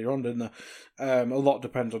Grealish earlier on, didn't there? A lot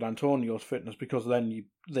depends on Antonio's fitness, because then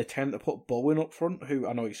they tend to put Bowen up front, who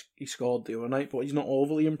I know he scored the other night, but he's not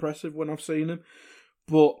overly impressive when I've seen him.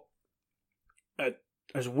 But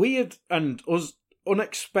as weird and as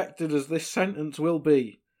unexpected as this sentence will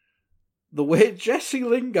be, the way Jesse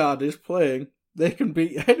Lingard is playing, they can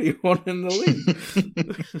beat anyone in the league.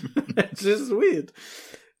 It's just weird.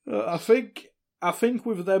 I think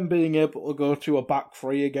with them being able to go to a back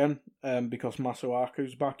three again, because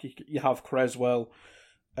Masuaku's back, you have Creswell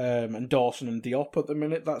and Dawson and Diop at the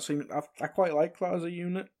minute. I quite like that as a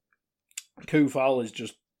unit. Koufal is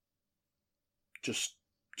just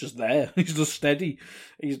there. He's just steady.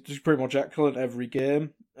 He's pretty much excellent every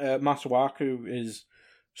game. Masuaku is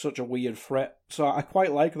such a weird threat, so I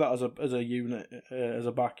quite like that as a unit, as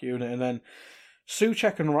a back unit. And then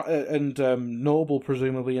Souček and Noble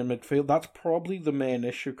presumably in midfield. That's probably the main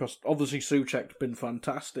issue, because obviously Souček's been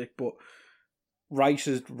fantastic, but Rice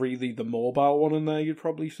is really the mobile one in there. You'd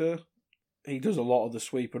probably say he does a lot of the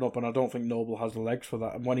sweeping up, and I don't think Noble has the legs for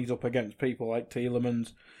that. And when he's up against people like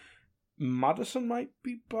Tielemans, Maddison might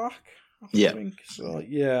be back. I think so.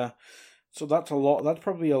 Yeah. So that's a lot. That's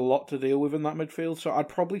probably a lot to deal with in that midfield. So I'd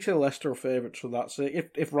probably say Leicester are favourites for that sake.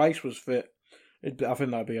 If Rice was fit, I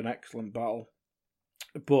think that'd be an excellent battle.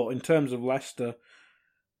 But in terms of Leicester,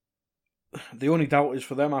 the only doubt is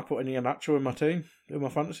for them, I put Iheanacho in my team, in my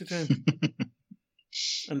fantasy team.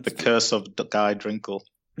 And the curse of the Guy Drinkle.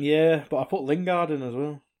 Yeah, but I put Lingard in as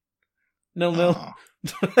well. 0-0.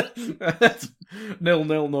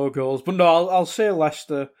 0-0, no goals. But no, I'll say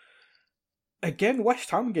Leicester. Again,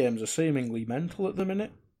 West Ham games are seemingly mental at the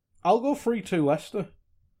minute. I'll go 3-2 Leicester.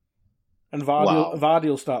 And Vardy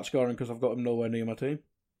will start scoring because I've got him nowhere near my team.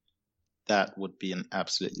 That would be an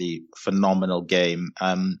absolutely phenomenal game.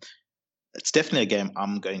 It's definitely a game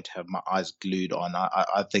I'm going to have my eyes glued on.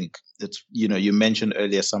 I think it's, you mentioned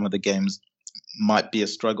earlier some of the games might be a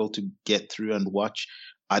struggle to get through and watch.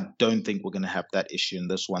 I don't think we're going to have that issue in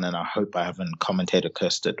this one, and I hope I haven't commentator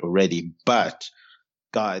cursed it already. But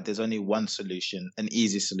Guy, there's only one solution, an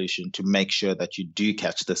easy solution to make sure that you do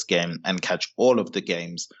catch this game and catch all of the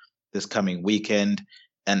games this coming weekend.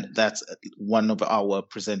 And that's one of our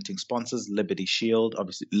presenting sponsors, Liberty Shield.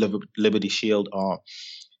 Obviously, Liberty Shield are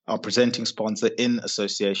our presenting sponsor in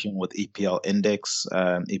association with EPL Index,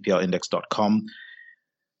 EPLindex.com.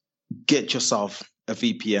 Get yourself a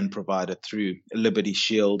VPN provider through Liberty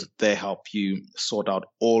Shield. They help you sort out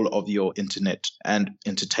all of your internet and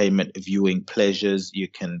entertainment viewing pleasures. You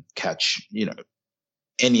can catch,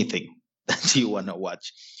 anything that you want to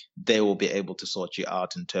watch. They will be able to sort you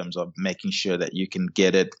out in terms of making sure that you can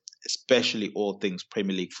get it, especially all things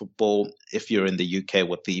Premier League football. If you're in the UK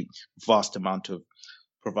with the vast amount of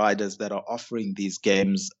providers that are offering these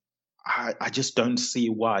games, I just don't see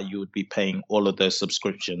why you would be paying all of those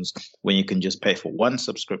subscriptions when you can just pay for one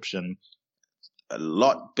subscription a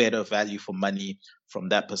lot better value for money from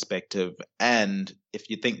that perspective. And if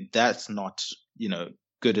you think that's not,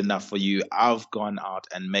 good enough for you, I've gone out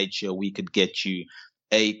and made sure we could get you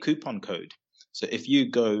a coupon code. So if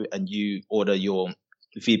you go and you order your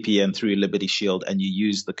VPN through Liberty Shield and you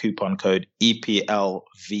use the coupon code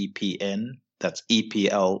EPLVPN, that's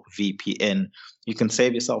EPLVPN, you can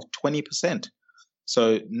save yourself 20%.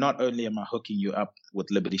 So not only am I hooking you up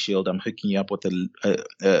with Liberty Shield, I'm hooking you up with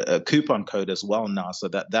a coupon code as well now, so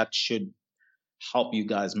that should help you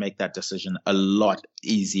guys make that decision a lot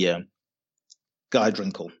easier. Guy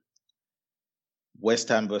Drinkle, West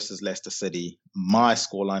Ham versus Leicester City. My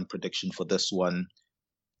scoreline prediction for this one,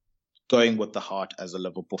 going with the heart as a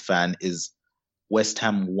Liverpool fan, is West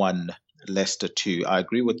Ham 1, Leicester 2. I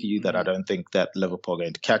agree with you that I don't think that Liverpool are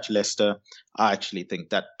going to catch Leicester. I actually think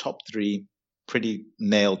that top three pretty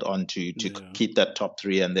nailed on to keep that top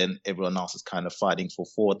three, and then everyone else is kind of fighting for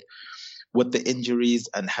fourth. With the injuries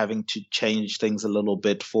and having to change things a little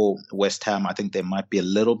bit for West Ham, I think there might be a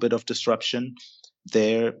little bit of disruption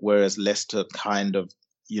there, whereas Leicester kind of,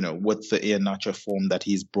 with the Iheanacho form that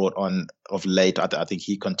he's brought on of late, I think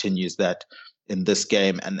he continues that in this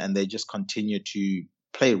game, and they just continue to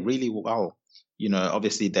play really well.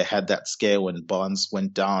 Obviously they had that scare when Barnes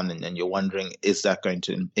went down, and you're wondering, is that going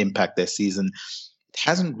to impact their season? It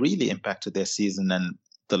hasn't really impacted their season, and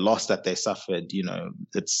the loss that they suffered,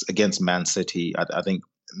 it's against Man City. I think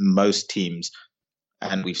most teams,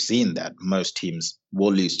 and we've seen that most teams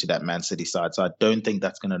will lose to that Man City side. So I don't think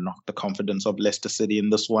that's going to knock the confidence of Leicester City in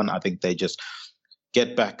this one. I think they just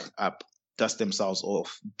get back up, dust themselves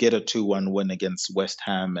off, get a 2-1 win against West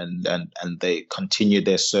Ham, and they continue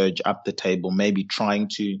their surge up the table, maybe trying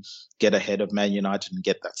to get ahead of Man United and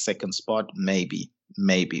get that second spot. Maybe.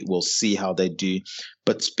 We'll see how they do.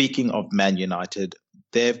 But speaking of Man United,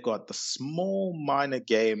 they've got the small minor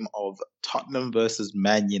game of Tottenham versus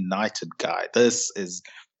Man United, guy. This is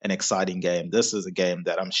an exciting game. This is a game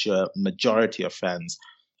that I'm sure majority of fans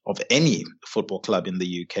of any football club in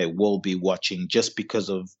the UK will be watching, just because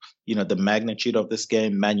of, the magnitude of this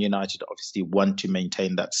game. Man United obviously want to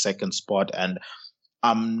maintain that second spot, and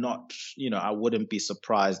I'm not, I wouldn't be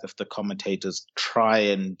surprised if the commentators try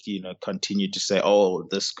and, continue to say, oh,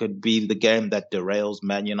 this could be the game that derails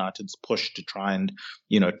Man United's push to try and,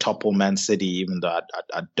 topple Man City, even though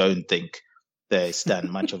I don't think they stand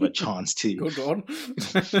much of a chance to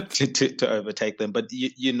to overtake them. But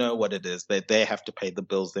you know what it is. They have to pay the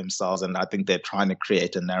bills themselves, and I think they're trying to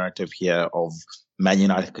create a narrative here of Man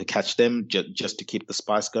United could catch them just to keep the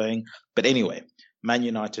spice going. But anyway, Man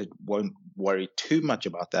United won't worry too much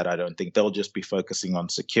about that, I don't think. They'll just be focusing on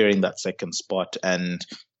securing that second spot and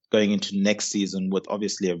going into next season with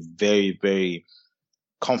obviously a very, very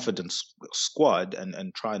confident squad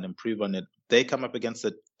and try and improve on it. They come up against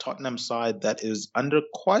a Tottenham side that is under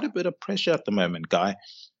quite a bit of pressure at the moment, Guy.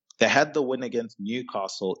 They had the win against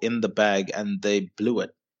Newcastle in the bag and they blew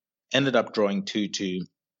it. Ended up drawing 2-2.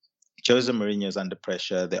 Jose Mourinho is under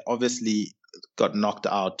pressure. They obviously got knocked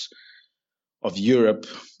out of Europe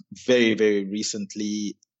very, very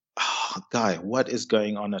recently. Guy, what is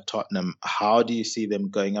going on at Tottenham? How do you see them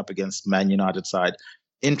going up against Man United side?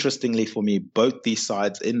 Interestingly for me, both these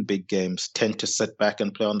sides in big games tend to sit back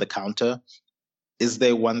and play on the counter. Is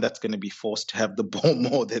there one that's going to be forced to have the ball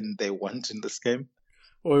more than they want in this game?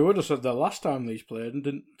 Well, we would have said that last time these played, and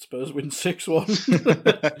didn't Spurs win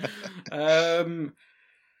 6-1?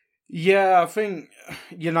 Yeah, I think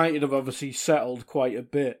United have obviously settled quite a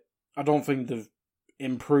bit. I don't think they've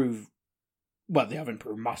improved. Well, they have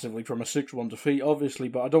improved massively from a 6-1 defeat, obviously,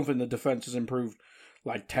 but I don't think the defence has improved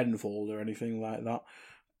like tenfold or anything like that.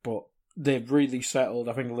 But they've really settled.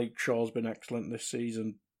 I think Luke Shaw's been excellent this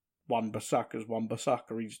season. Wan-Bissaka's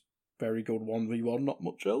Wan-Bissaka. He's very good 1v1, not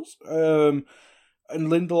much else. And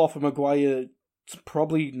Lindelof and Maguire, it's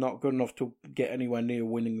probably not good enough to get anywhere near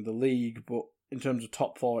winning the league, but in terms of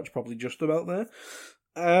top four, it's probably just about there.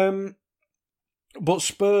 But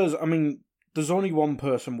Spurs, I mean, there's only one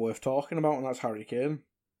person worth talking about, and that's Harry Kane,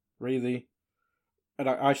 really. And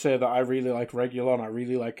I say that I really like Reguilon, I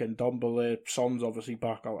really like Ndombele. Son's obviously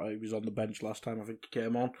back. He was on the bench last time I think he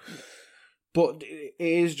came on. But it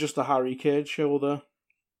is just a Harry Kane show there.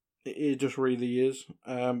 It just really is.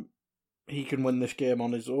 He can win this game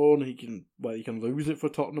on his own. He can lose it for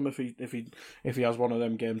Tottenham if he has one of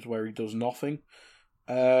them games where he does nothing.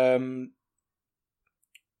 But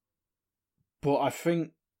I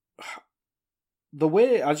think the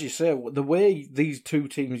way, as you say, the way these two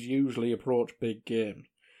teams usually approach big games,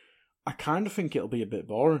 I kind of think it'll be a bit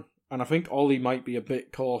boring. And I think Ollie might be a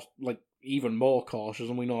bit even more cautious,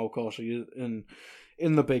 and we know how cautious he is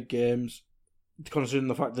in the big games. considering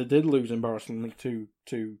the fact they did lose embarrassingly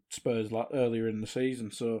to Spurs earlier in the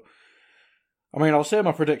season. So, I mean, I'll say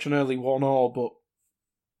my prediction early 1-1, but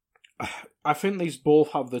I think these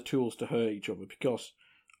both have the tools to hurt each other, because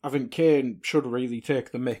I think Kane should really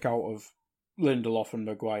take the mick out of Lindelof and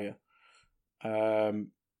Maguire.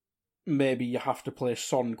 Maybe you have to play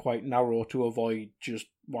Son quite narrow to avoid just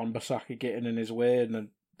Wan-Bissaka getting in his way, and then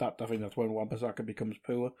I think that's when Wan-Bissaka becomes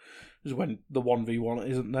poor, is when the 1v1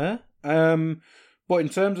 isn't there. But in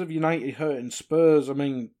terms of United hurting Spurs, I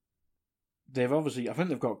mean, I think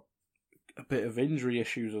they've got a bit of injury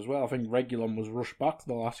issues as well. I think Reguilon was rushed back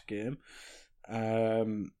the last game.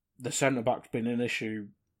 The centre-back's been an issue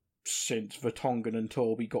since Vertonghen and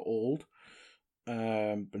Toby got old.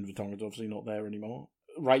 And Vertonghen's obviously not there anymore.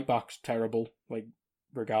 Right back's terrible. Like,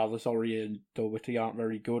 regardless, Aurier and Doherty aren't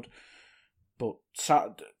very good. But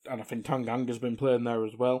and I think Tanganga's been playing there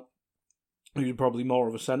as well. He's probably more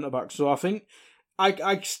of a centre-back. So I think,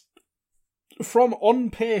 from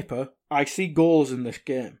on paper, I see goals in this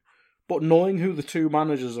game. But knowing who the two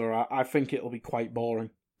managers are, I think it'll be quite boring.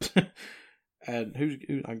 And who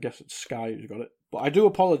I guess it's Sky who's got it. But I do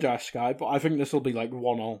apologise, Sky, but I think this will be like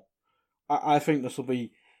 1-1. I think this will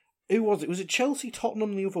be... Who was it? Was it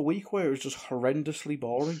Chelsea-Tottenham the other week where it was just horrendously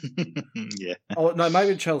boring? Yeah. Oh, no, it might have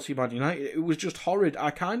been Chelsea-Man United. It was just horrid.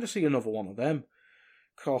 I kind of see another one of them.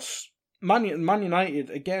 Because Man United,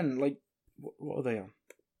 again, like, what are they on?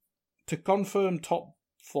 To confirm top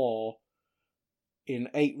 4 in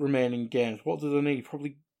 8 remaining games, what do they need?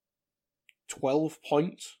 Probably 12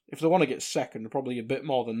 points. If they want to get second, probably a bit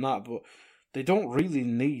more than that, but they don't really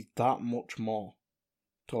need that much more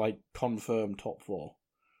to, like, confirm top 4.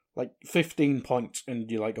 Like, 15 points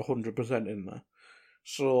and you're, like, 100% in there.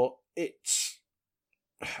 So, it's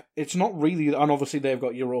not really... And obviously they've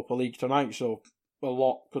got Europa League tonight, so a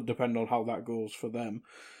lot could depend on how that goes for them.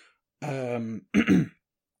 And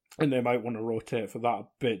they might want to rotate for that a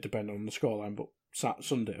bit, depending on the scoreline, but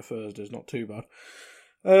Sunday to Thursday is not too bad.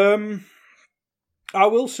 I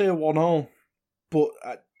will say 1-0, but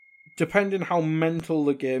depending how mental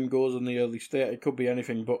the game goes in the early state, it could be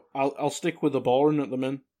anything, but I'll stick with the boring at the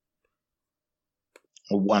min.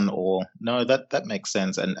 1-1. No, that makes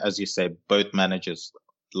sense. And as you say, both managers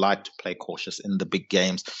like to play cautious in the big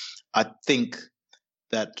games. I think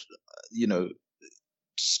that,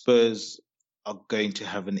 Spurs are going to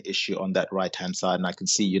have an issue on that right-hand side, and I can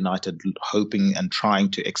see United hoping and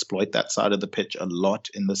trying to exploit that side of the pitch a lot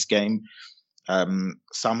in this game.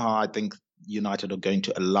 Somehow I think United are going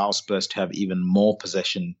to allow Spurs to have even more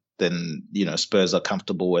possession than, Spurs are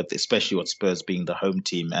comfortable with, especially with Spurs being the home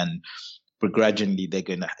team, and begrudgingly they're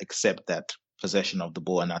going to accept that possession of the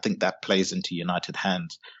ball, and I think that plays into United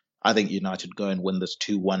hands. I think United go and win this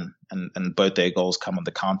 2-1, and both their goals come on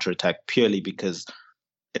the counter-attack, purely because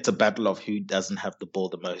it's a battle of who doesn't have the ball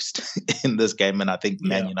the most in this game, and I think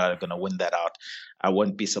Man United are going to win that out. I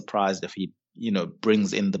won't be surprised if he,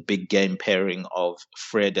 brings in the big game pairing of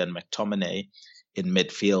Fred and McTominay in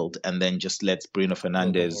midfield, and then just lets Bruno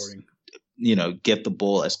Fernandes, get the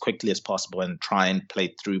ball as quickly as possible and try and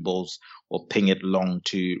play through balls or ping it long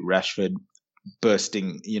to Rashford,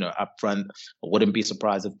 bursting, up front. I wouldn't be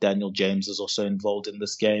surprised if Daniel James is also involved in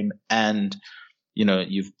this game, and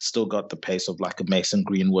you've still got the pace of like a Mason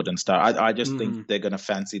Greenwood and stuff. I just think they're going to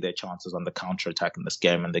fancy their chances on the counter-attack in this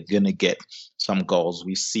game, and they're going to get some goals.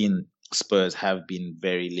 We've seen Spurs have been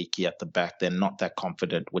very leaky at the back. They're not that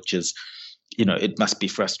confident, which is, it must be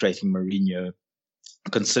frustrating Mourinho,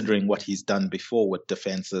 considering what he's done before with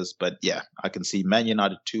defenses. But yeah, I can see Man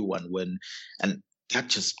United 2-1 win, and that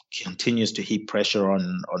just continues to heap pressure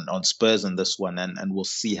on Spurs in this one, and we'll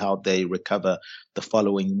see how they recover the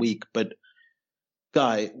following week. But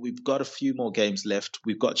Guy, we've got a few more games left.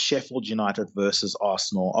 We've got Sheffield United versus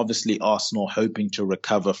Arsenal. Obviously, Arsenal hoping to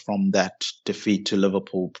recover from that defeat to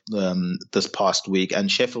Liverpool this past week. And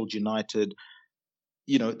Sheffield United,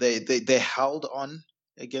 they held on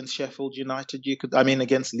against Sheffield United.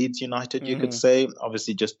 Against Leeds United, you could say.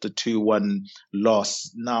 Obviously, just the 2-1 loss.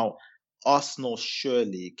 Now, Arsenal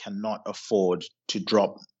surely cannot afford to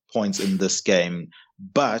drop points in this game.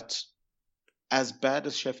 But as bad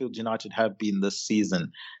as Sheffield United have been this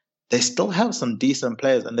season, they still have some decent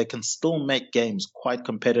players, and they can still make games quite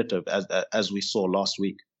competitive, as we saw last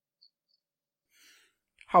week.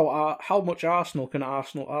 How much Arsenal can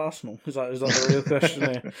Arsenal? Is that the real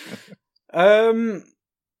question here?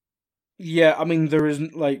 Yeah, there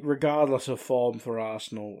isn't, regardless of form for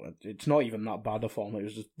Arsenal, it's not even that bad a form. It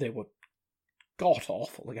was just they were god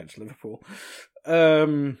awful against Liverpool.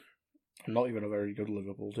 Not even a very good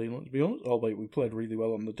Liverpool team, let's be honest. Although we played really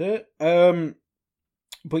well on the day.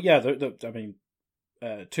 But yeah,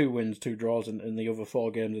 2 wins, 2 draws in the other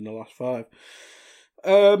 4 games in the last 5.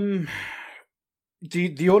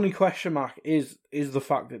 The only question mark is the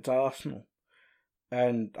fact that it's Arsenal.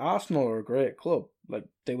 And Arsenal are a great club. Like,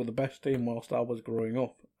 they were the best team whilst I was growing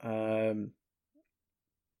up.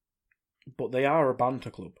 But they are a banter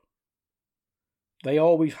club. They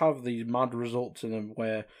always have these mad results in them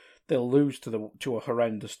where they'll lose to a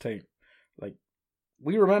horrendous team. Like,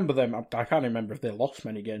 we remember them. I can't remember if they lost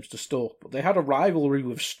many games to Stoke, but they had a rivalry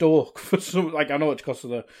with Stoke for some. Like, I know it's because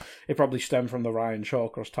of it probably stemmed from the Ryan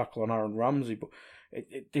Shawcross tackle on Aaron Ramsey, but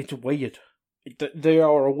it's weird. They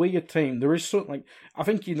are a weird team. There is something like, I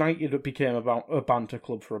think United became about a banter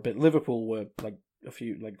club for a bit. Liverpool were like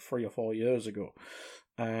 3 or 4 years ago.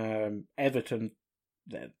 Everton,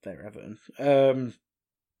 they're Everton.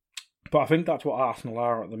 But I think that's what Arsenal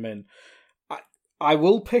are at the minute. I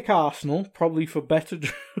will pick Arsenal, probably for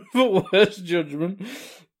worse judgment.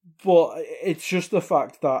 But it's just the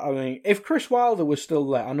fact that, I mean, if Chris Wilder was still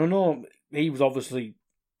there, and I know he was obviously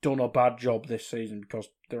done a bad job this season because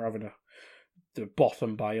they're having the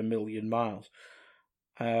bottom by a million miles.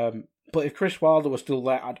 But if Chris Wilder was still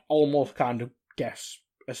there, I'd almost kind of guess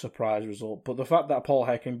a surprise result. But the fact that Paul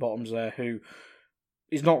Heckingbottom's there, who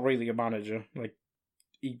is not really a manager, like,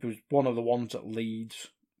 he was one of the ones at Leeds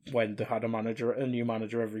when they had a new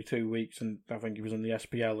manager every 2 weeks, and I think he was in the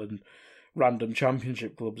SPL and random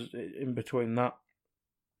championship clubs in between that.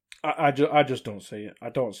 I just don't see it. I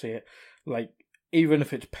don't see it. Like, even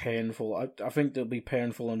if it's painful, I think they'll be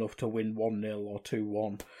painful enough to win 1-0 or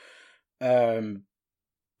 2-1.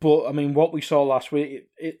 But, I mean, what we saw last week,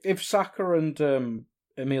 if Saka and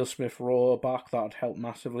Emile Smith-Rowe are back, that'd help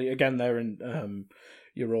massively. Again, they're in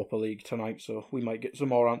Europa League tonight, so we might get some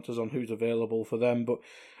more answers on who's available for them. But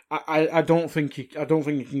I don't think you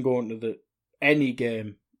can go into any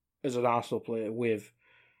game as an Arsenal player with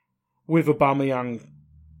Aubameyang.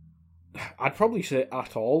 I'd probably say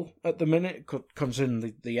at all at the minute,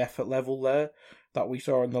 considering the effort level there that we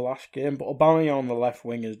saw in the last game. But Aubameyang on the left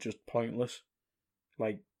wing is just pointless.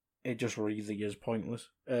 Like, it just really is pointless.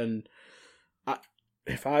 And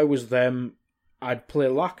if I was them, I'd play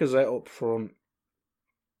Lacazette up front,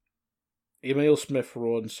 Emile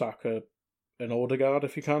Smith-Rowe and Saka and Odegaard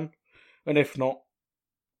if you can. And if not,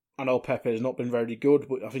 I know Pepe has not been very good,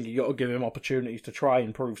 but I think you got to give him opportunities to try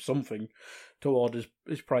and prove something toward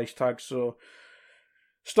his price tag. So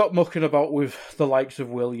stop mucking about with the likes of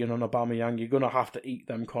Willian and Aubameyang. You're going to have to eat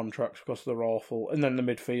them contracts because they're awful. And then the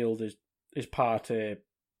midfield is Partey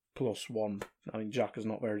 +1. I mean, Jack is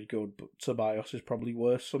not very good, but Ceballos is probably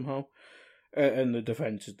worse somehow. And the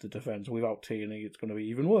defence is the defence. Without Tierney, it's going to be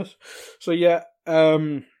even worse. So yeah,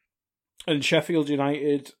 and Sheffield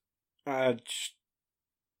United, they're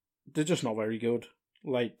just not very good.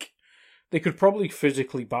 Like, they could probably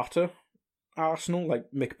physically batter Arsenal,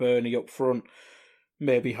 like McBurney up front,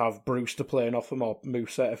 maybe have Brewster playing off him, or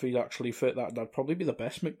Musa if he's actually fit. That'd probably be the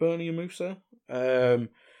best McBurney and Musa.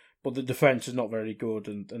 But the defence is not very good,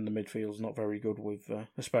 and the midfield's not very good, with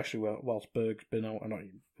especially whilst Berg's been out. I know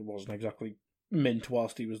it wasn't exactly mint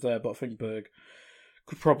whilst he was there, but I think Berg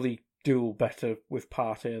could probably do better with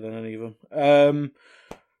Partey than any of them.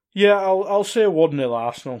 Yeah, I'll say 1-0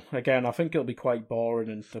 Arsenal. Again, I think it'll be quite boring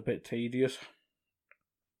and a bit tedious.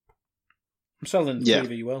 I'm selling the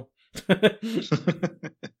TV well.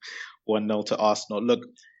 1-0 to Arsenal. Look,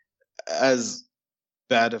 as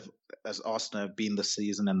bad as Arsenal have been this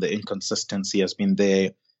season and the inconsistency has been there,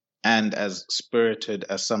 and as spirited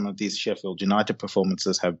as some of these Sheffield United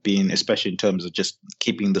performances have been, especially in terms of just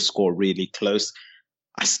keeping the score really close,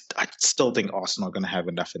 I still think Arsenal are going to have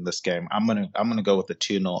enough in this game. I'm gonna go with the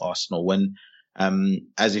 2-0 Arsenal win.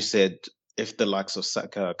 As you said, if the likes of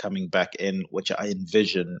Saka are coming back in, which I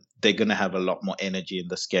envision, they're going to have a lot more energy in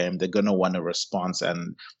this game. They're going to want a response,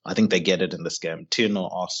 and I think they get it in this game. 2-0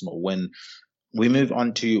 Arsenal win. We move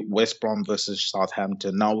on to West Brom versus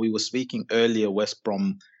Southampton. Now, we were speaking earlier, West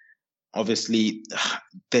Brom, obviously,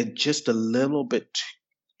 they're just a little bit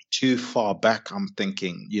too far back, I'm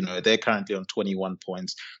thinking. You know, they're currently on 21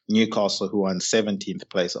 points. Newcastle, who are in 17th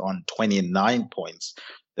place, are on 29 points.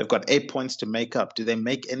 They've got 8 points to make up. Do they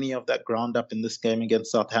make any of that ground up in this game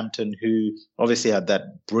against Southampton, who obviously had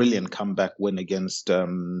that brilliant comeback win against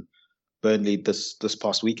Burnley this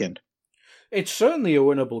past weekend? It's certainly a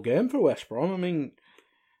winnable game for West Brom. I mean,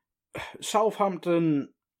 Southampton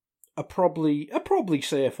are probably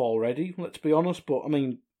safe already, let's be honest. But, I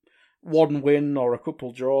mean, one win or a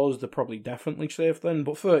couple draws, they're probably definitely safe then.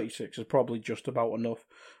 But 36 is probably just about enough.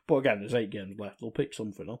 But again, there's 8 games left. They'll pick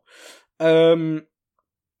something up.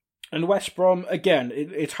 And West Brom, again,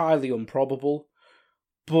 it's highly improbable.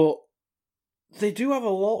 But they do have a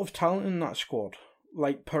lot of talent in that squad.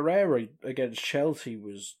 like, Pereira against Chelsea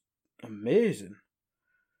was amazing.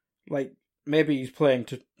 Like, maybe he's playing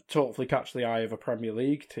to hopefully catch the eye of a Premier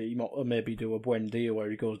League team, or maybe do a Buendia where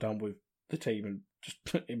he goes down with the team and just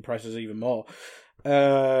impresses even more.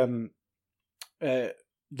 The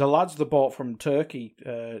lads they bought from Turkey,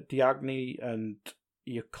 Diagne and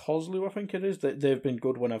Yakozlu, I think it is, they've been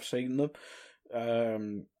good when I've seen them.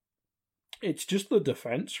 It's just the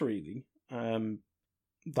defence, really,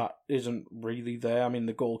 that isn't really there. I mean,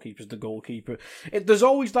 the goalkeeper's the goalkeeper. There's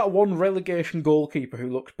always that one relegation goalkeeper who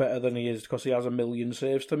looks better than he is because he has a million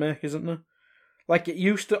saves to make, isn't there? Like, it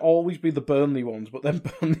used to always be the Burnley ones, but then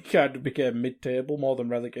Burnley kind of became mid-table more than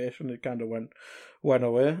relegation. It kind of went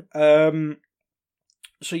away.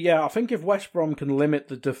 So yeah, I think if West Brom can limit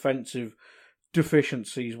the defensive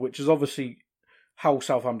deficiencies, which is obviously how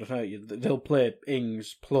Southampton hurt you, they'll play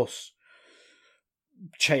Ings plus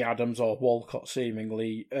Che Adams or Walcott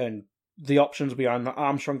seemingly, and the options behind that.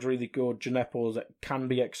 Armstrong's really good. Djenepo's can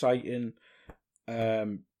be exciting.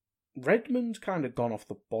 Redmond's kind of gone off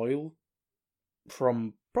the boil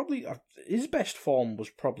from probably his best form was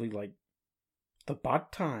probably like the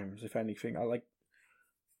bad times, if anything.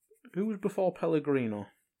 Who was before Pellegrino?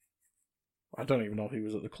 I don't even know if he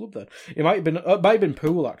was at the club then. It might have been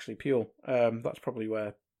Poole, actually, Pure. That's probably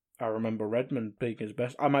where I remember Redmond being his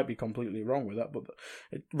best. I might be completely wrong with that, but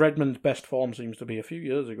Redmond's best form seems to be a few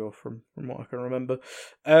years ago from what I can remember.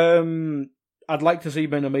 I'd like to see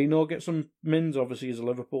Minamino get some mins. Obviously, he's a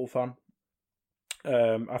Liverpool fan.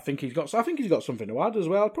 I think he's got something to add as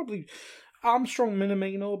well. Probably Armstrong,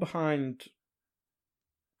 Minamino behind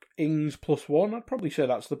Ings +1. I'd probably say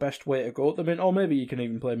that's the best way to go at the minute. Or maybe you can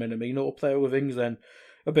even play Minamino up there with Ings, then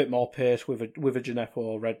a bit more pace with a Djenepo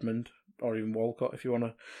or Redmond, or even Walcott if you want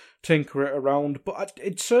to tinker it around. But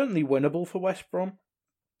it's certainly winnable for West Brom.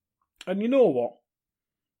 And you know what?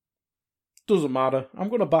 Doesn't matter. I'm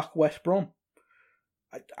going to back West Brom.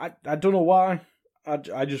 I don't know why.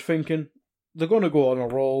 I just thinking they're going to go on a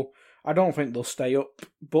roll. I don't think they'll stay up.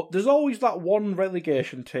 But there's always that one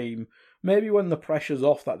relegation team, maybe when the pressure's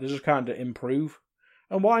off, that they just kind of improve.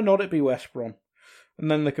 And why not it be West Brom?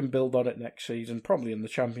 And then they can build on it next season, probably in the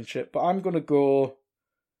Championship. But I'm going to go...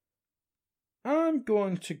 I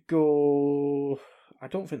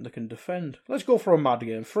don't think they can defend. Let's go for a mad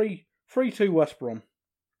game. 3-2 West Brom.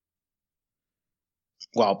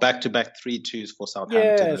 Well, back-to-back 3-2s for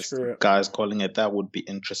Southampton. Yeah, guys calling it. That would be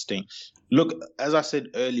interesting. Look, as I said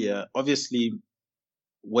earlier, obviously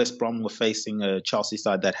West Brom were facing a Chelsea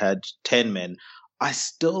side that had 10 men. I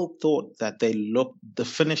still thought that the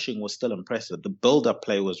finishing was still impressive. The build-up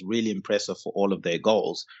play was really impressive for all of their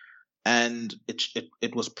goals. And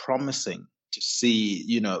it was promising to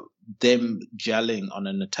see, them gelling on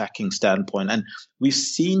an attacking standpoint. And we've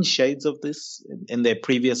seen shades of this in their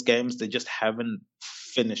previous games. They just haven't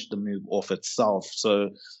finished the move off itself. So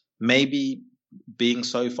maybe being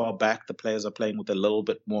so far back, the players are playing with a little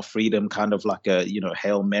bit more freedom, kind of like a,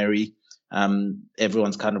 Hail Mary.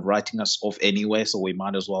 Everyone's kind of writing us off anyway, so we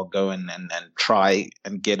might as well go and try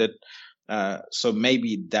and get it. So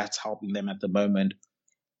maybe that's helping them at the moment.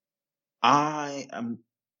 I am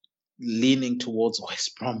leaning towards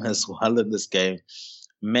West Brom as well in this game.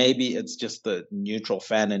 Maybe it's just the neutral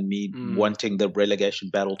fan in me wanting the relegation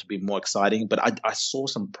battle to be more exciting, but I saw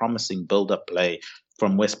some promising build-up play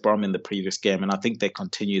from West Brom in the previous game, and I think they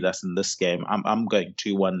continue that in this game. I'm going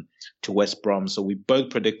 2-1 to West Brom, so we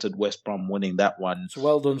both predicted West Brom winning that one. So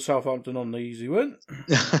well done, Southampton, on the easy win.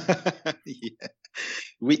 Yeah.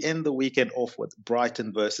 We end the weekend off with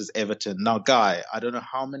Brighton versus Everton. Now, Guy, I don't know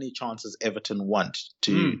how many chances Everton want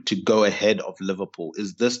to go ahead of Liverpool.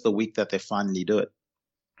 Is this the week that they finally do it?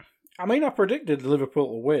 I mean, I predicted Liverpool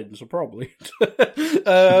to win, so probably.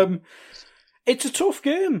 It's a tough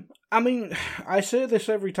game. I mean, I say this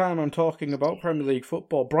every time I'm talking about Premier League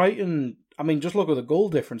football. Brighton, I mean, just look at the goal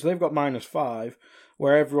difference. They've got -5,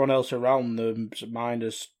 where everyone else around them's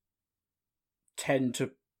 -10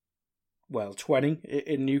 to 20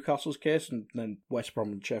 in Newcastle's case, and then West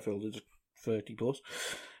Brom and Sheffield is 30 plus.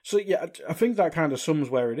 So yeah, I think that kind of sums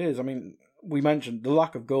where it is. I mean, we mentioned the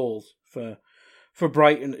lack of goals for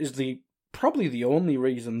Brighton is probably the only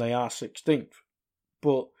reason they are 16th,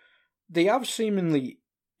 but they have seemingly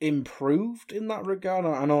improved in that regard.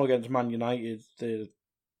 I know against Man United they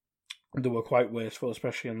were quite wasteful,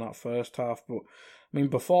 especially in that first half. But I mean,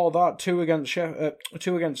 before that, 2 against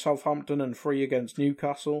Southampton and 3 against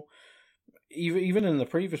Newcastle. Even in the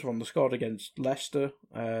previous one, they scored against Leicester,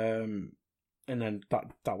 and then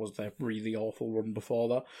that was their really awful run before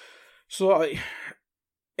that. So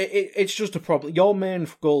it's just a problem. Your main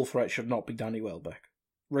goal threat should not be Danny Welbeck.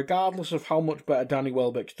 Regardless of how much better Danny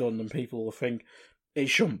Welbeck's done than people will think, It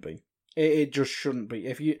shouldn't be. It just shouldn't be.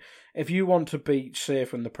 If you want to be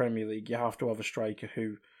safe in the Premier League, you have to have a striker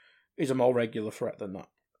who is a more regular threat than that.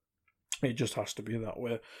 It just has to be that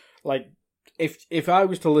way. Like, if I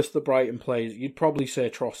was to list the Brighton players, you'd probably say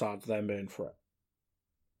Trossard's their main threat.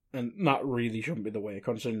 And that really shouldn't be the way,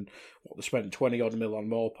 considering what they spent 20-odd mil on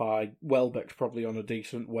Maupay. Welbeck's probably on a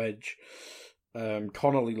decent wedge.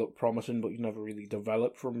 Connolly looked promising, but he never really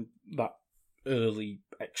developed from that early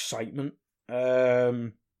excitement.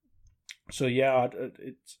 So yeah,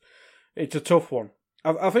 it's a tough one.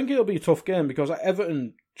 I think it'll be a tough game because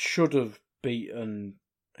Everton should have beaten...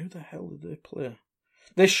 Who the hell did they play?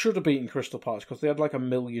 They should have beaten Crystal Palace because they had like 1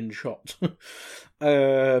 million shots.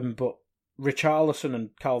 But Richarlison and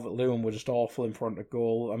Calvert-Lewin were just awful in front of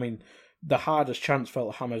goal. I mean, the hardest chance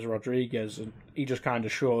felt James Rodriguez, and he just kind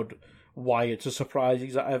of showed why it's a surprise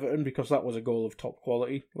he's at Everton, because that was a goal of top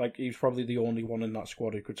quality. Like, he was probably the only one in that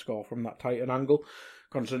squad who could score from that tight an angle,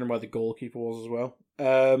 considering where the goalkeeper was as well.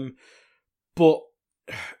 But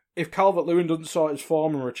if Calvert-Lewin doesn't sort his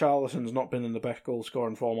form and Richarlison's not been in the best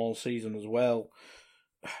goal-scoring form all season as well,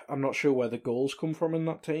 I'm not sure where the goals come from in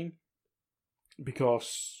that team.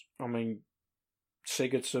 Because, I mean,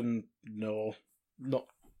 Sigurdsson, no. Not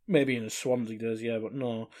maybe in his Swansea days, yeah, but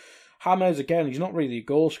no. James, again, he's not really a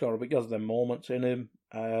goal-scorer, but he has them moments in him.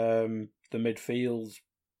 The midfield's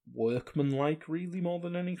workmanlike, really, more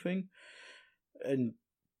than anything. And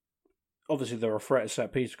obviously they're a threat of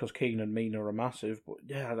set piece because Keane and Mina are massive, but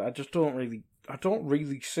yeah, I don't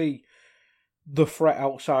really see the threat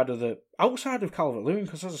outside of Calvert-Lewin,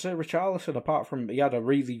 because as I say, Richarlison, apart from he had a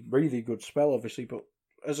really, really good spell, obviously, but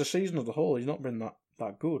as a season as a whole, he's not been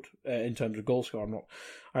that good in terms of goal score.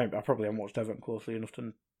 I probably haven't watched Everton closely enough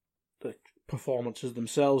to the performances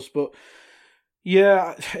themselves, but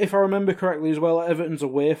yeah, if I remember correctly as well, Everton's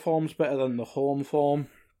away form's better than the home form.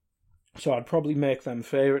 So I'd probably make them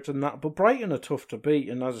favourites in that. But Brighton are tough to beat,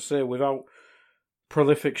 and as I say, without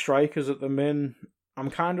prolific strikers at the min, I'm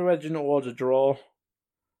kind of edging towards a draw,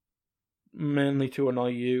 mainly to annoy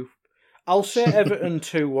you. I'll say Everton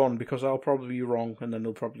 2-1 because I'll probably be wrong, and then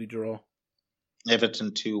they'll probably draw.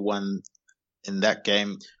 Everton 2-1 in that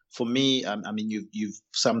game. For me, I mean, you've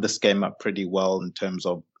summed this game up pretty well in terms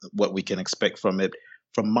of what we can expect from it.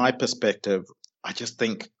 From my perspective, I just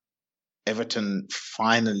think Everton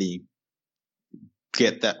finally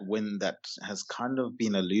get that win that has kind of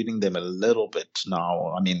been eluding them a little bit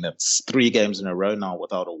now. I mean, it's 3 games in a row now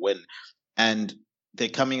without a win. And they're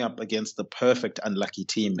coming up against the perfect unlucky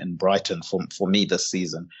team in Brighton for me this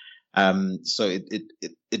season. So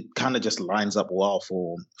it kind of just lines up well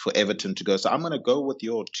for Everton to go. So I'm going to go with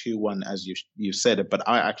your 2-1 as you said it, but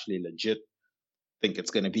I actually legit think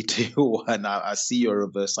it's going to be 2-1. I see your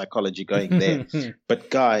reverse psychology going there.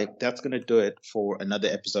 But Guy, that's going to do it for another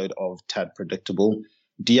episode of Tad Predictable.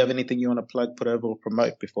 Do you have anything you want to plug, put over, or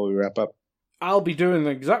promote before we wrap up? I'll be doing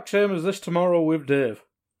the exact same as this tomorrow with Dave.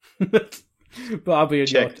 But I'll be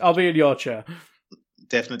in your chair.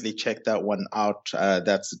 Definitely check that one out.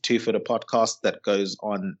 That's the Two Footer podcast that goes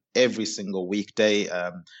on every single weekday.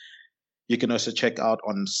 You can also check out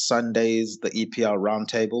on Sundays the EPL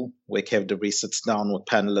Roundtable, where Kev De Vries sits down with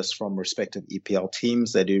panelists from respective EPL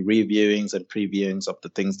teams. They do reviewings and previewings of the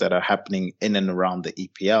things that are happening in and around the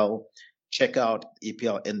EPL. Check out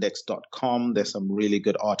EPLindex.com. There's some really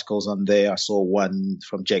good articles on there. I saw one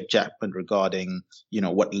from Jake Jackman regarding,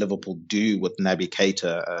 what Liverpool do with Naby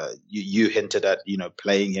Keita. You hinted at,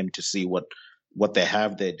 playing him to see what they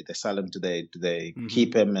have there. Do they sell him? Do they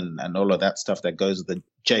keep him? And all of that stuff that goes with it.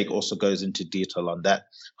 Jake also goes into detail on that.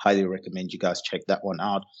 Highly recommend you guys check that one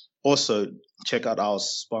out. Also, check out our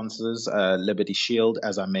sponsors, Liberty Shield.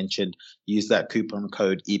 As I mentioned, use that coupon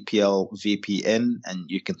code EPLVPN and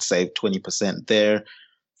you can save 20% there.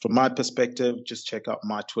 From my perspective, just check out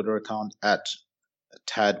my Twitter account at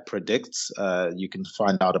Tad Predicts. You can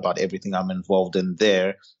find out about everything I'm involved in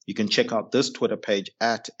there. You can check out this Twitter page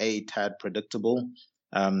at A Tad Predictable,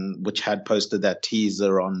 which had posted that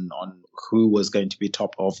teaser on who was going to be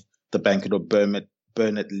top of the Banquet of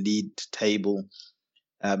Burnett league table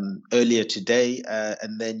earlier today.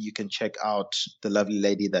 And then you can check out the lovely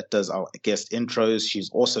lady that does our guest intros.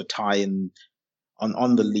 She's also tying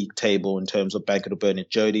on the league table in terms of Banquet of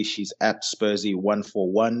Burnett Jody. She's at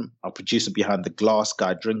Spursy141. Our producer behind the glass,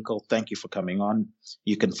 Guy Drinkle. Thank you for coming on.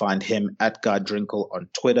 You can find him at Guy Drinkle on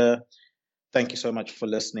Twitter. Thank you so much for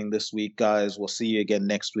listening this week, guys. We'll see you again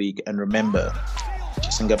next week. And remember,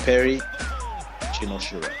 Chisinga Perry, Chino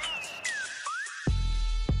Shura.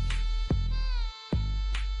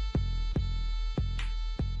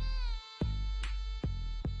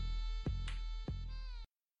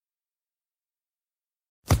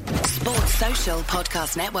 Social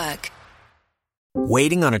Podcast Network.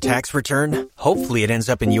 Waiting on a tax return? Hopefully it ends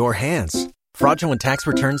up in your hands. Fraudulent tax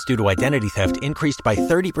returns due to identity theft increased by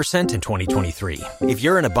 30% in 2023. If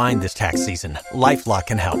you're in a bind this tax season, LifeLock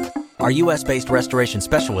can help. Our U.S.-based restoration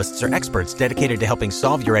specialists are experts dedicated to helping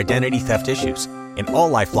solve your identity theft issues. And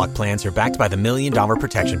all LifeLock plans are backed by the $1 Million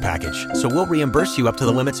Protection Package. So we'll reimburse you up to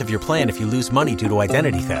the limits of your plan if you lose money due to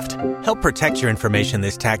identity theft. Help protect your information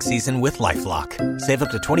this tax season with LifeLock. Save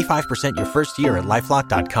up to 25% your first year at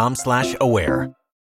LifeLock.com/aware.